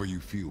 Whatever you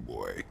feel,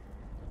 boy.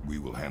 We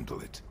will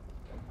handle it.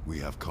 We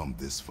have come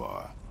this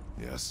far,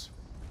 yes?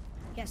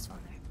 Yes,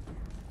 Father.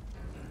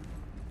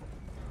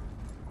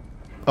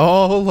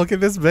 Oh, look at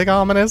this big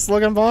ominous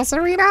looking boss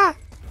arena!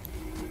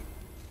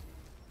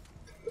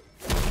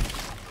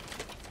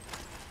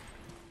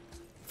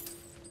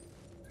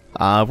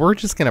 We're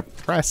just gonna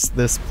press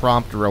this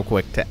prompt real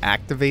quick to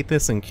activate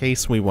this in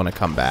case we want to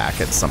come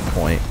back at some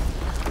point.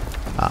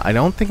 I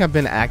don't think I've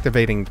been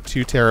activating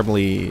too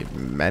terribly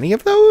many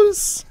of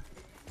those.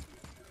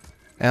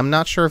 And I'm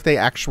not sure if they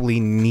actually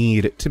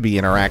need to be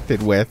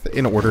interacted with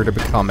in order to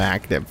become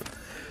active.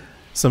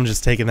 So I'm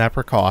just taking that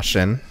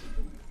precaution.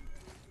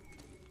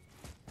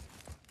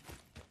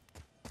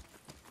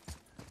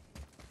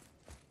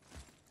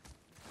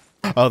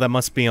 Oh, that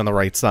must be on the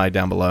right side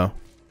down below.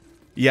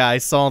 Yeah, I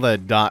saw the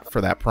dot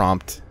for that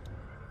prompt.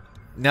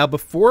 Now,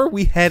 before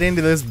we head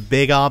into this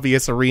big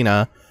obvious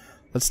arena,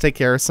 let's take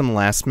care of some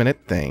last minute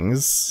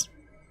things.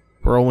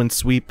 Whirlwind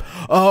sweep.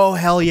 Oh,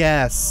 hell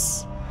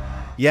yes!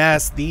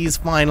 Yes, these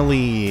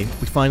finally...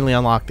 We finally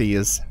unlocked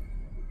these.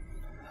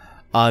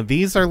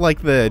 These are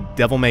like the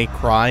Devil May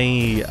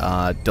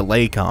Cry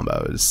delay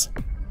combos.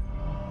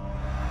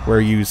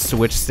 Where you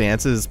switch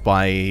stances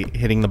by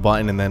hitting the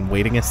button and then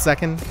waiting a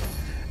second.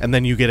 And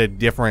then you get a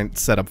different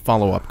set of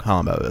follow-up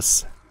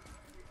combos.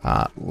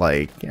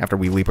 like after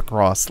we leap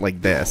across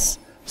like this.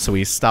 So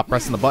we stop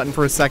pressing the button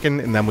for a second,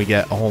 and then we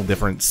get a whole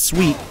different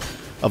suite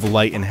of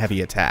light and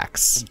heavy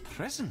attacks.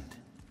 Imprisoned?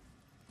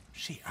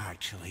 She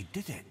actually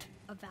did it.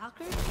 A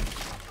Valkyrie?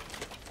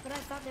 But I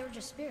thought they were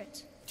just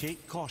spirits.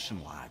 Take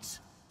caution, lads.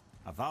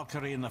 A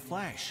Valkyrie in the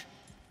flesh.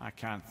 I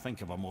can't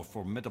think of a more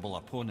formidable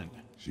opponent.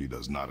 She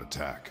does not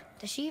attack.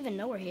 Does she even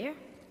know we're here?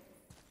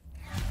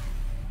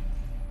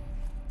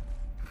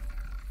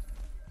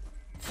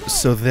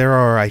 So there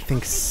are, I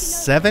think,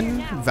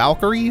 7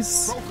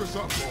 Valkyries, Focus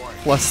up, boy.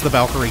 plus the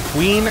Valkyrie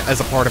Queen as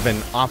a part of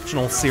an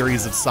optional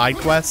series of side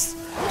quests,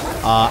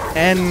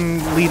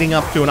 and leading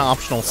up to an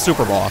optional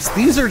super boss.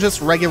 These are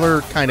just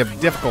regular, kind of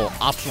difficult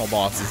optional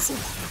bosses,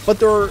 but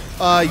they're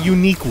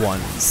unique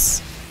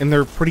ones, and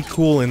they're pretty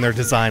cool in their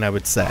design, I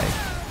would say.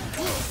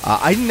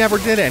 I never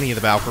did any of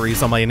the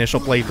Valkyries on my initial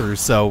playthrough,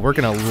 so we're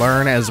gonna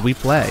learn as we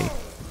play.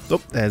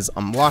 Oh, that's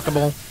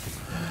unblockable.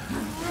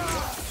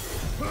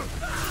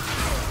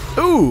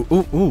 Ooh,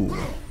 ooh, ooh.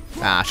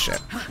 Ah, shit.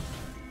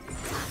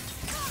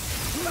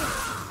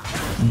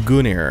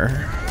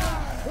 Gunir.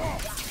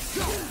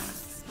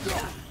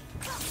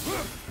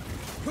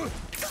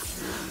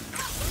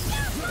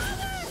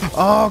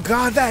 Oh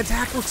god, that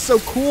attack looks so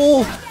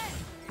cool!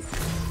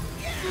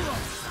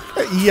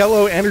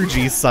 Yellow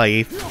energy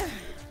scythe.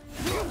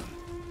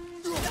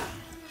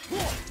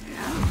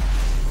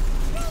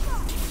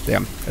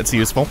 Damn, that's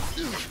useful.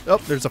 Oh,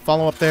 there's a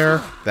follow-up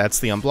there. That's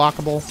the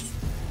unblockable.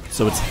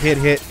 So it's hit,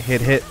 hit,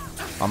 hit, hit,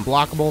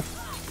 unblockable.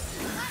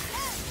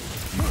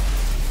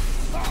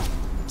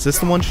 Is this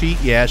the one she...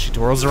 Yeah, she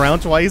twirls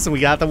around twice, and we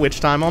got the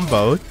witch time on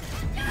both.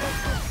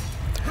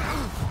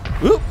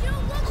 Oop!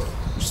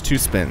 Just 2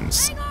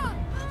 spins.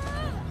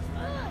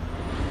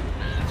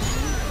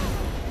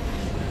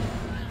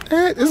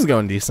 This is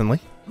going decently.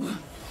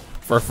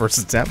 For a first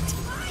attempt.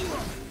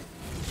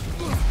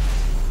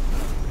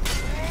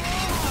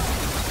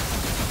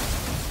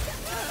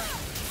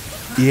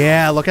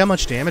 Yeah, look how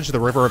much damage the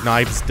River of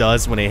Knives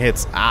does when it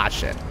hits. Ah,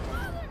 shit.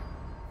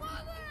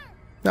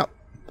 No,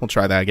 we'll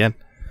try that again.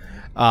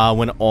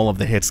 When all of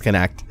the hits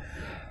connect.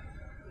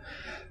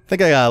 I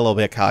think I got a little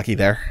bit cocky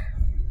there.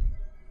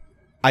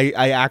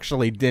 I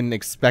actually didn't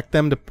expect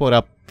them to put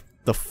up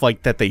the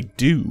fight that they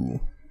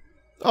do.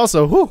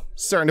 Also, whew,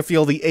 starting to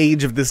feel the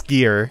age of this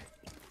gear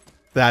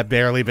that I've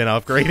barely been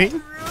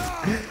upgrading.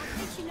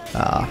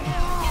 I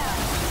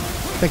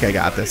think I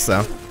got this,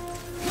 though.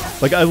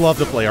 Like, I love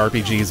to play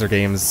RPGs or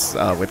games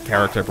with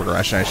character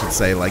progression, I should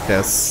say, like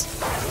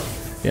this.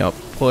 You know,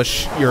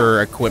 push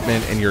your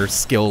equipment and your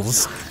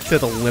skills to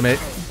the limit.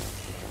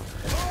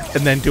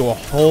 And then do a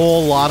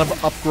whole lot of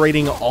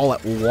upgrading all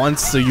at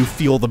once so you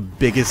feel the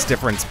biggest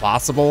difference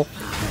possible.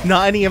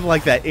 Not any of,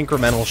 like, that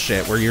incremental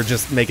shit where you're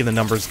just making the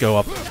numbers go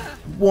up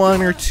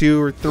 1 or 2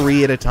 or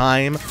 3 at a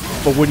time.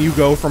 But when you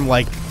go from,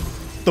 like,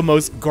 the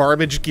most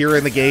garbage gear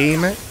in the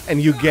game,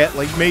 and you get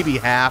like maybe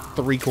half,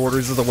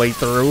 3/4 of the way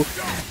through,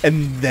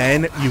 and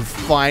then you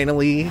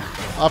finally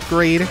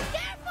upgrade.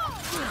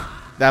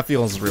 That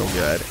feels real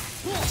good.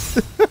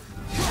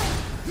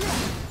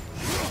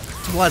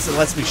 Plus, it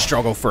lets me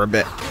struggle for a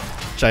bit,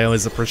 which I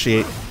always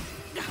appreciate.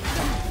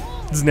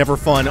 It's never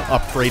fun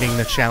upgrading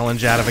the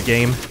challenge out of a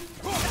game.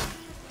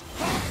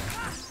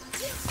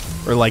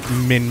 Or like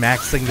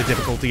min-maxing the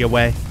difficulty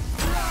away.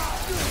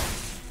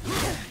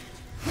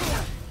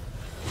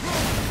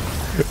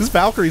 This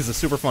Valkyrie is a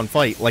super fun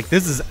fight. Like,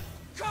 this is...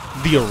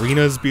 The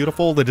arena is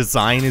beautiful. The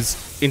design is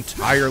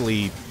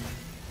entirely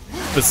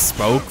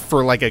bespoke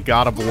for, like, a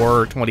God of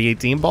War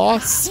 2018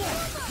 boss.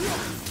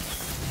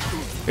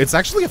 It's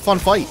actually a fun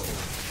fight.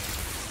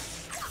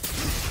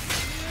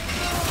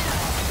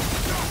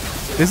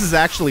 This is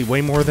actually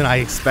way more than I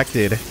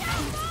expected.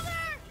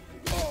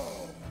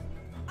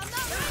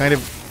 Kind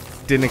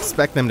of didn't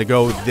expect them to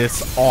go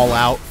this all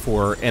out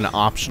for an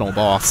optional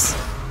boss.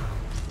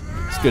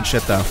 It's good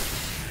shit, though.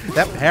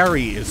 That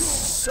parry is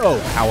so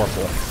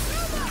powerful.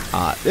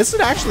 This would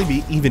actually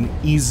be even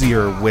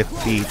easier with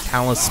the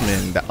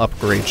talisman that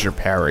upgrades your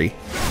parry.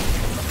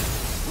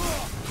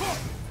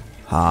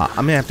 I'm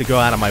gonna have to go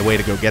out of my way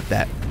to go get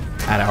that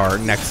at our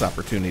next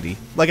opportunity.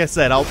 Like I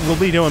said, we'll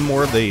be doing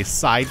more of the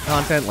side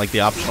content, like the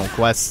optional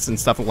quests and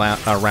stuff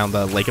around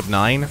the Lake of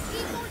Nine,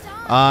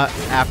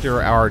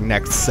 after our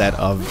next set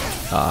of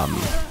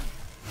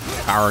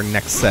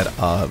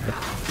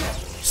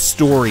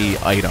story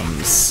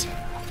items.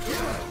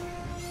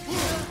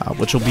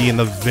 Which will be in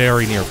the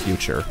very near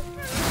future.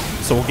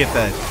 So we'll get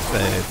the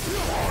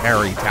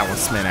parry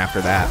talisman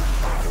after that,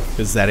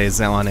 because that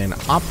is on an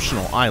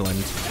optional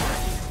island.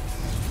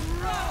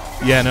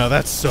 Yeah, no,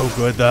 that's so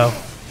good, though.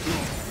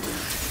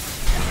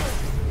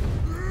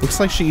 Looks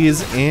like she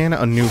is in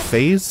a new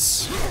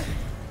phase.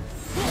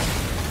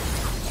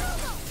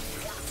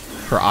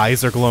 Her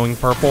eyes are glowing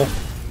purple.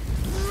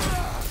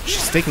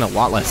 She's taking a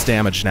lot less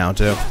damage now,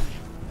 too.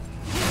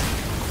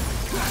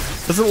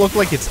 Doesn't look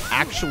like it's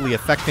actually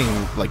affecting,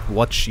 like,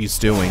 what she's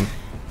doing.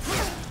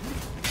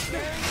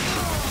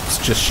 It's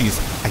just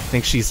I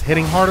think she's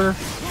hitting harder.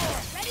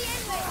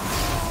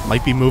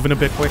 Might be moving a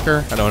bit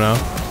quicker, I don't know.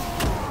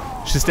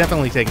 She's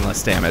definitely taking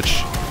less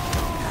damage.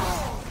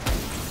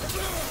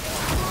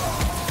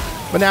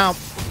 But now,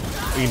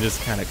 we can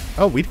just kind of...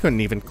 Oh, we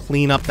couldn't even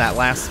clean up that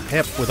last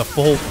hip with a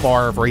full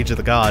bar of Rage of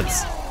the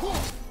Gods.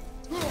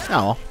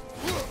 Oh.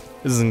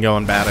 This isn't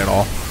going bad at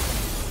all.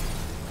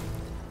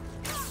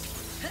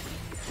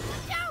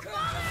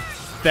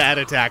 That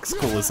attack's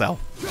cool as hell.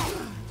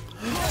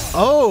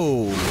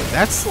 Oh,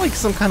 that's like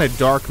some kind of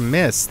dark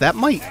mist. That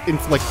might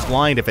inflict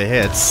blind if it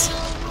hits.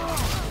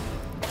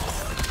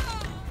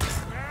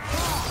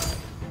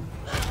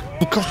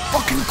 Look how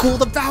fucking cool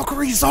the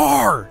Valkyries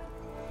are!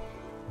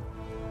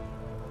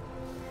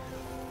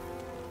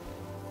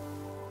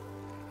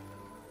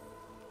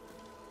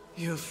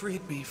 You have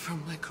freed me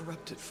from my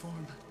corrupted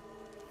form.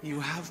 You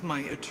have my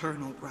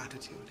eternal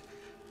gratitude.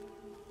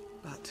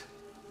 But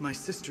my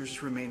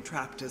sisters remain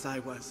trapped as I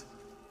was.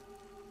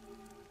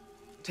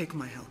 Take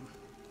my helm.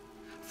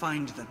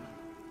 Find them.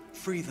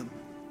 Free them.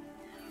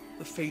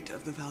 The fate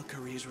of the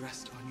Valkyries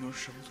rests on your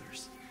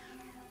shoulders.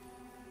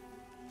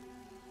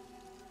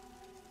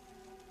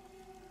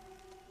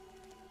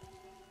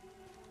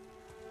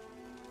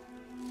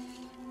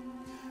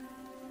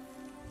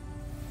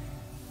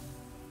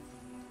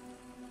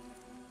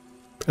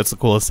 That's the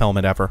coolest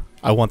helmet ever.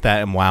 I want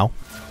that in WoW.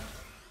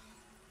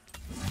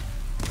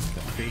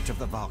 The fate of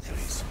the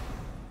Valkyries.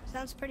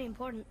 Sounds pretty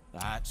important.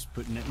 That's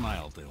putting it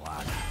mildly,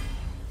 lad.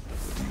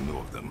 What do you know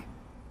of them?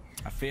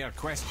 A fair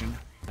question,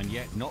 and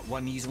yet not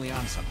one easily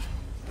answered.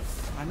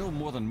 I know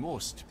more than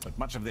most, but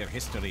much of their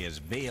history is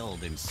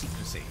veiled in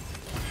secrecy.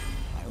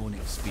 My own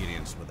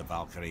experience with the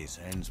Valkyries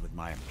ends with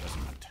my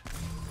imprisonment.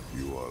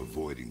 You are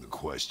avoiding the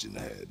question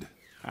ahead.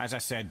 As I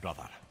said,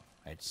 brother,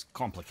 it's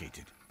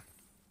complicated.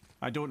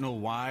 I don't know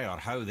why or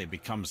how they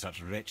become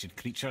such wretched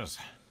creatures,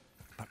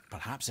 but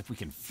perhaps if we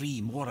can free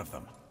more of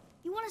them.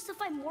 You want us to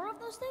fight more of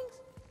those things?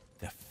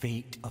 The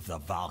fate of the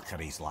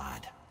Valkyries,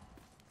 lad.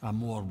 A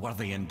more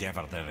worthy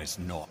endeavor there is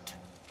not.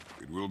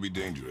 It will be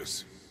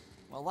dangerous.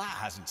 Well, that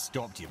hasn't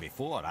stopped you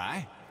before,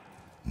 eh?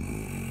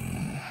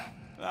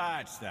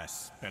 That's the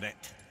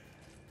spirit.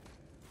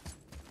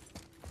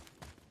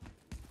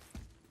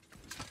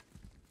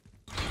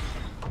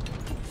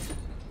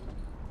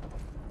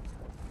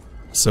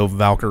 So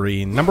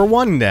Valkyrie number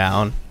 1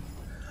 down.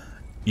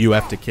 You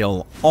have to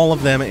kill all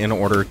of them in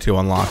order to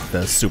unlock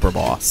the super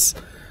boss.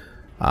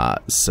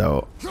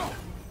 So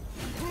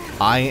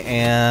I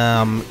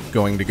am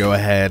going to go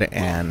ahead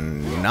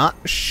and not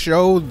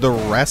show the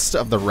rest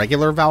of the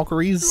regular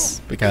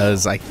Valkyries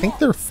because I think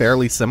they're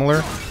fairly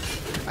similar.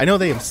 I know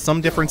they have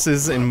some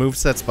differences in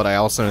movesets, but I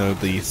also know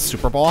the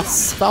super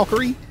boss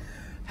Valkyrie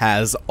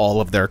has all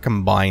of their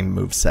combined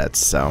movesets,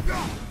 so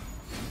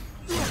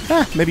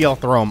maybe I'll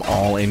throw them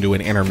all into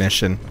an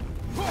intermission.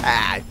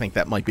 I think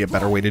that might be a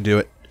better way to do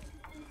it.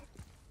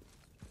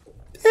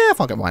 Yeah,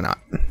 fuck it, why not?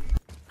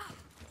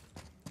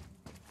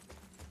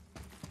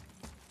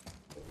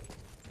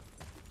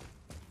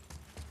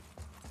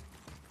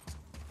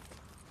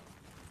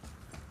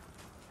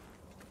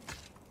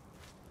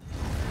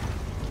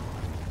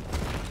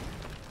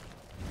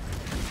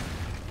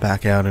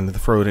 Back out into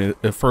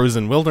the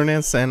frozen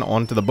wilderness and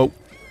onto the boat.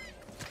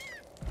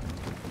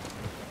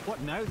 What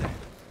now then?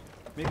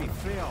 Maybe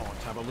Freya ought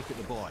to have a look at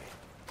the boy.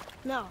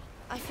 No,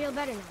 I feel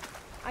better now.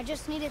 I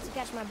just needed to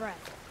catch my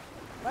breath.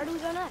 Where do we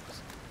go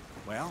next?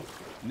 Well,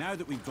 now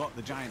that we've got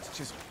the giant's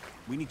chisel,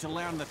 we need to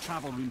learn the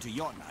travel rune to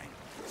Jotunheim,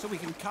 so we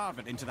can carve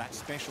it into that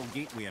special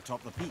gateway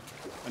atop the peak,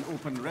 and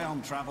open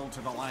realm travel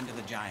to the land of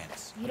the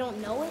giants. You don't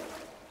know it?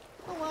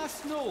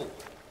 Alas, no.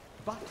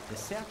 But the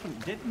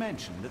serpent did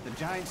mention that the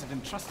giants had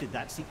entrusted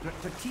that secret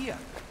to Tyr.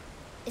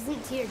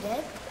 Isn't Tyr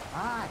dead?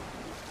 Aye,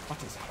 but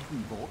his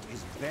hidden vault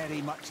is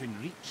very much in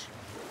reach.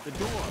 The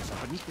doors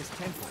are beneath his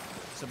temple,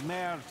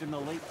 submerged in the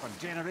lake for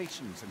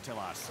generations until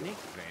our snake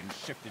friend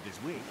shifted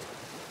his weight.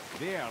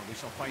 There we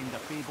shall find the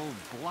fabled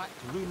Black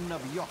Rune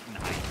of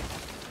Jotunheim.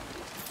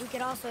 We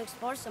could also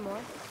explore some more.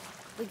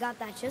 We got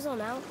that chisel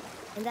now,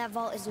 and that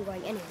vault isn't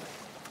going anywhere.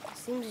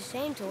 Seems a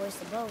shame to waste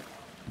the boat.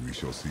 We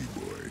shall see,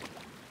 boy.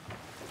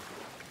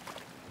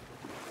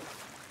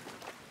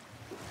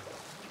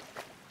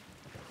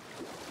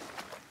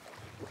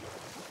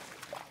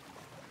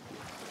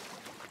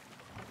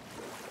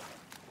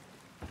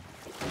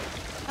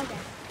 Okay,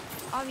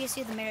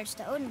 obviously the marriage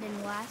to Odin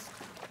didn't last.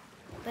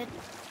 But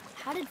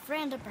how did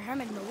Frey end up a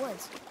hermit in the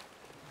woods?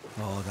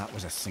 Oh, that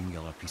was a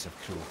singular piece of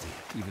cruelty,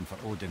 even for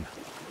Odin.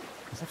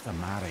 As if the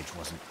marriage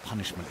wasn't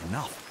punishment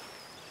enough.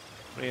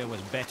 Freya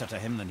was better to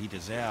him than he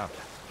deserved.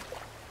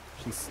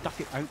 She stuck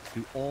it out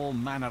through all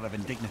manner of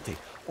indignity,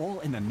 all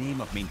in the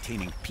name of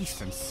maintaining peace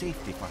and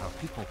safety for her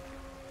people.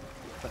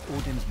 But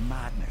Odin's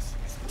madness,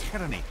 his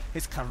tyranny,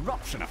 his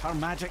corruption of her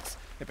magics,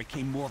 it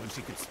became more than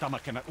she could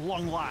stomach, and at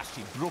long last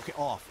she broke it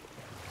off.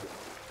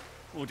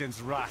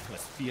 Odin's wrath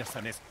was fierce,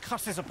 and his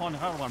curses upon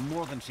her were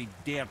more than she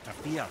dared to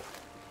fear.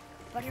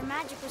 But her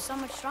magic was so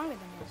much stronger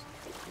than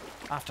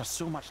his. After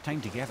so much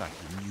time together,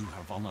 he knew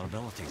her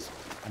vulnerabilities,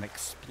 and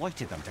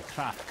exploited them to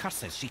craft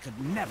curses she could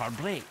never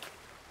break.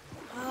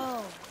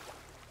 Oh,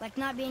 like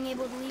not being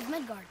able to leave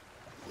Midgard.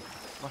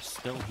 Worse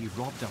still, he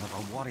robbed her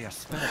of a warrior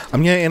spirit.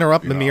 I'm gonna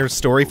interrupt Mimir's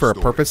story for a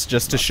purpose,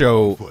 just to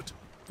show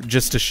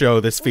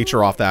this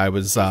feature off that I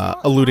was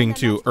alluding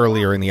to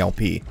earlier in the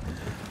LP.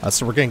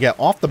 So we're gonna get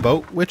off the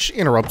boat, which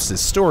interrupts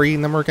his story,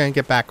 and then we're gonna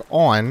get back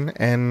on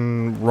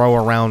and row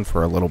around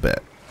for a little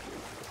bit.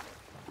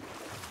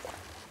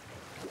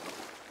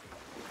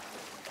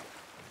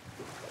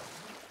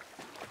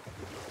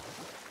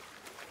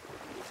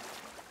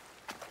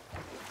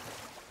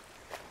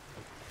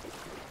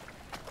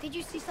 Did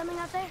you see something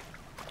out there?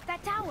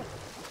 That tower.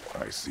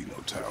 I see no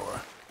tower.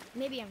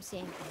 Maybe I'm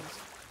seeing things.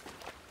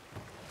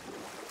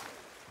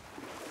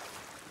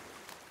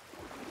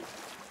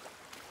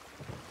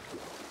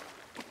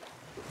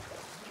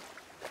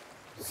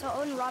 So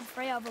Odin robbed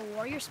Freya of a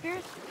warrior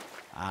spirit?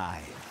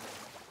 Aye.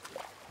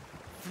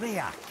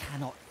 Freya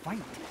cannot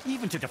fight,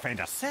 even to defend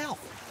herself.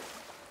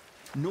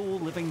 No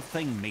living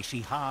thing may she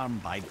harm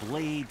by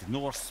blade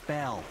nor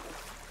spell.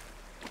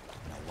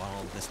 In a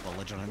world this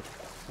belligerent,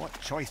 what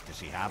choice does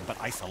she have but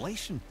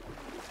isolation?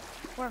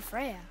 Poor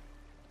Freya.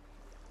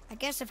 I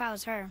guess if I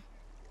was her,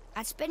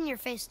 I'd spit in your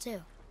face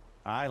too.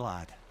 Aye,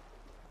 lad.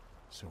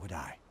 So would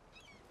I.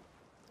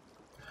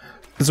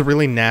 It's a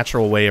really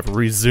natural way of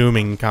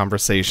resuming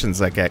conversations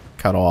that get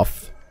cut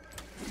off.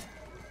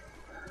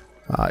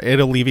 It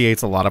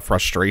alleviates a lot of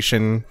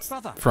frustration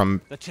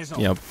from,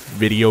 you know,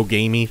 video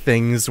gamey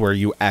things where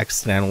you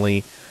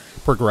accidentally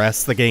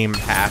progress the game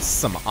past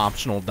some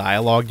optional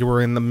dialogue you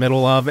were in the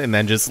middle of and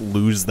then just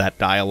lose that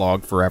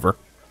dialogue forever.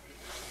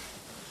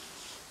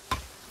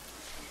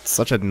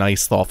 Such a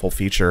nice, thoughtful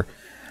feature.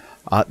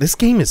 This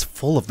game is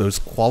full of those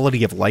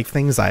quality of life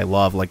things I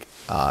love, like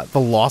the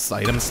lost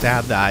item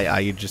stat that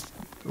I just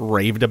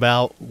raved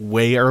about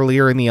way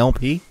earlier in the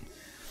LP.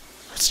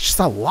 It's just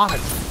a lot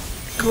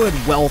of good,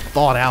 well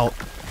thought out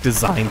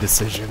design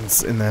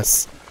decisions in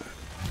this.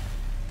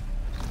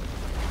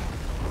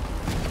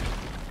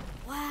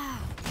 Wow.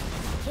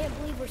 Can't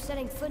believe we're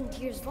setting foot in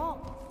Tyr's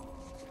vault.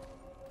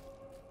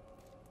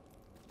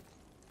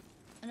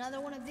 Another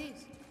one of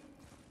these.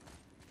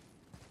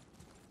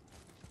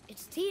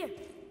 It's Tyr,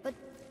 but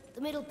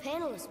the middle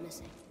panel is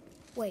missing.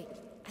 Wait,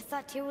 I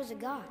thought Tyr was a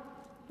god,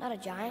 not a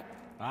giant.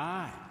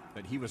 Aye,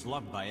 but he was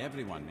loved by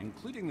everyone,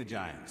 including the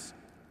giants.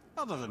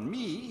 Other than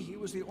me, he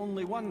was the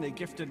only one they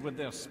gifted with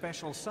their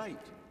special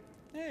sight.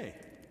 Hey,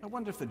 I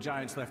wonder if the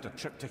giants left a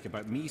triptych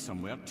about me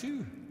somewhere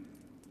too.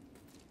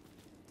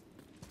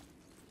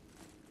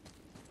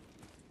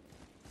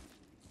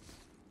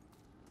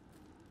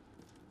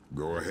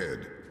 Go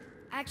ahead.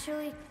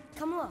 Actually,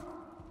 come look.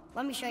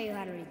 Let me show you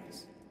how to read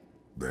this.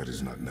 That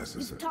is not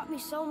necessary. You've taught me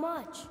so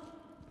much.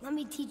 Let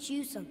me teach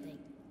you something.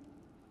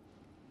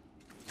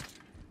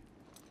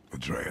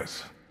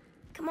 Atreus.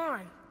 Come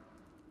on.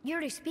 You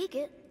already speak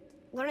it.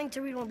 Learning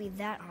to read won't be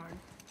that hard.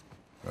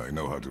 I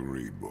know how to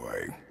read,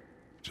 boy.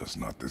 Just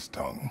not this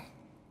tongue.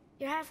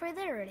 You're halfway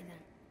there already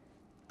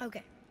then.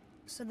 Okay,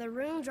 so the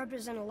runes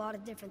represent a lot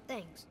of different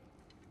things.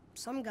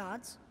 Some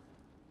gods,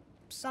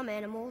 some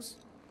animals.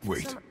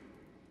 Wait. Some...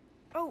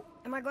 Oh,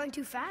 am I going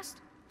too fast?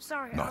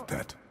 Sorry. Not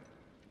that.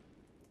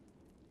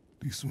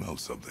 Do you smell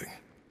something?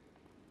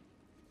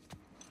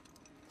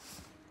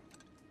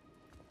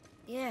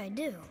 Yeah, I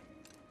do.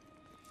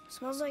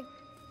 Smells like...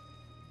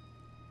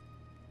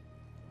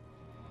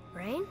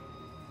 rain?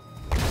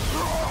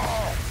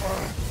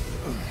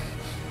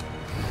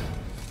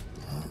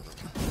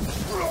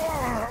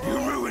 You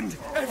ruined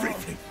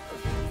everything!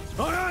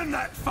 I earned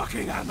that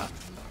fucking hammer!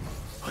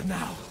 But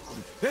now,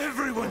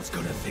 everyone's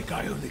gonna think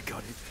I only got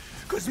it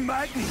because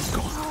Magni's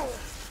gone.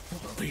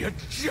 It'll be a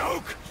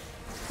joke!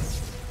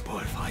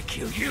 But if I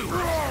kill you,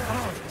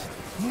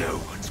 no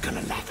one's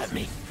gonna laugh at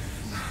me.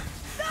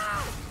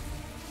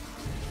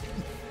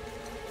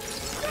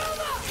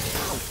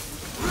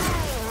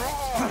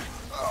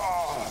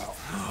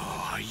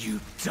 Oh, are you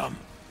dumb?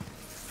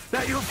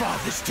 That your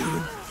father's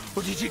doing?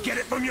 Or did you get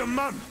it from your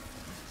mum?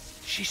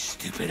 She's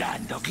stupid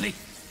and ugly.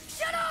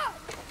 Shut up!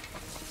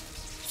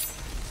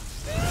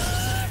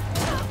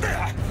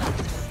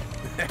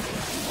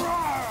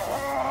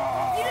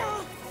 You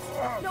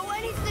don't know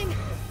anything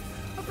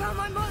about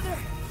my mother.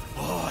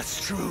 Oh,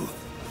 it's true.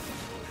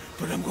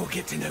 But I'm gonna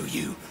get to know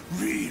you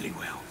really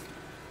well.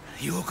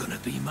 You're gonna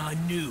be my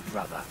new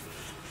brother.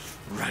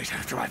 Right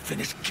after I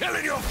finish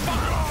killing your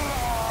father!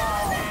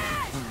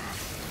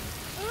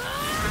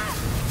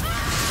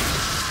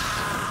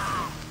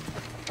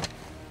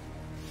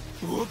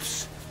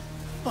 Whoops.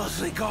 I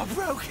think I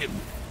broke him.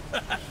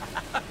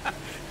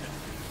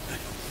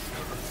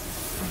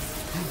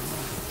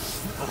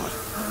 Oh,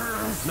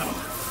 no.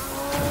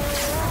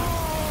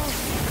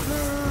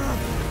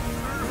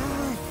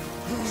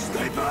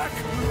 Stay back!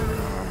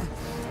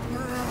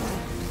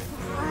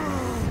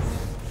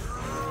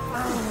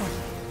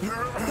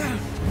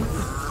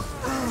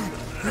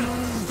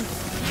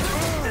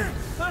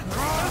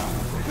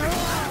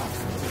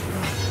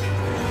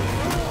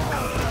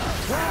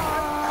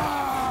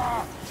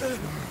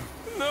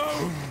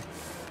 No!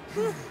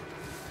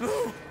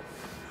 No!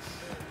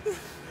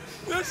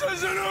 This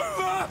isn't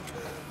over!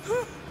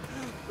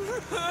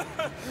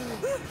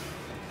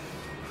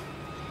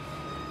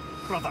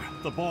 brother,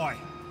 the boy.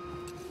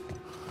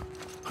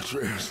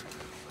 Atreus.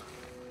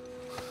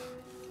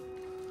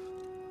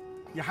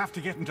 You have to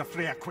get into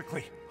Freya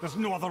quickly. There's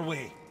no other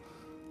way.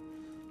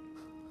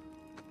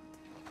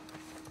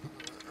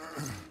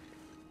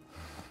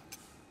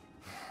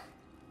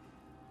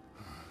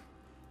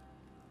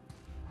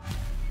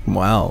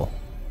 Well,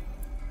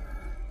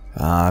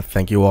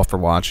 thank you all for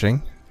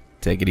watching.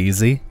 Take it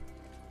easy.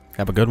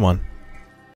 Have a good one.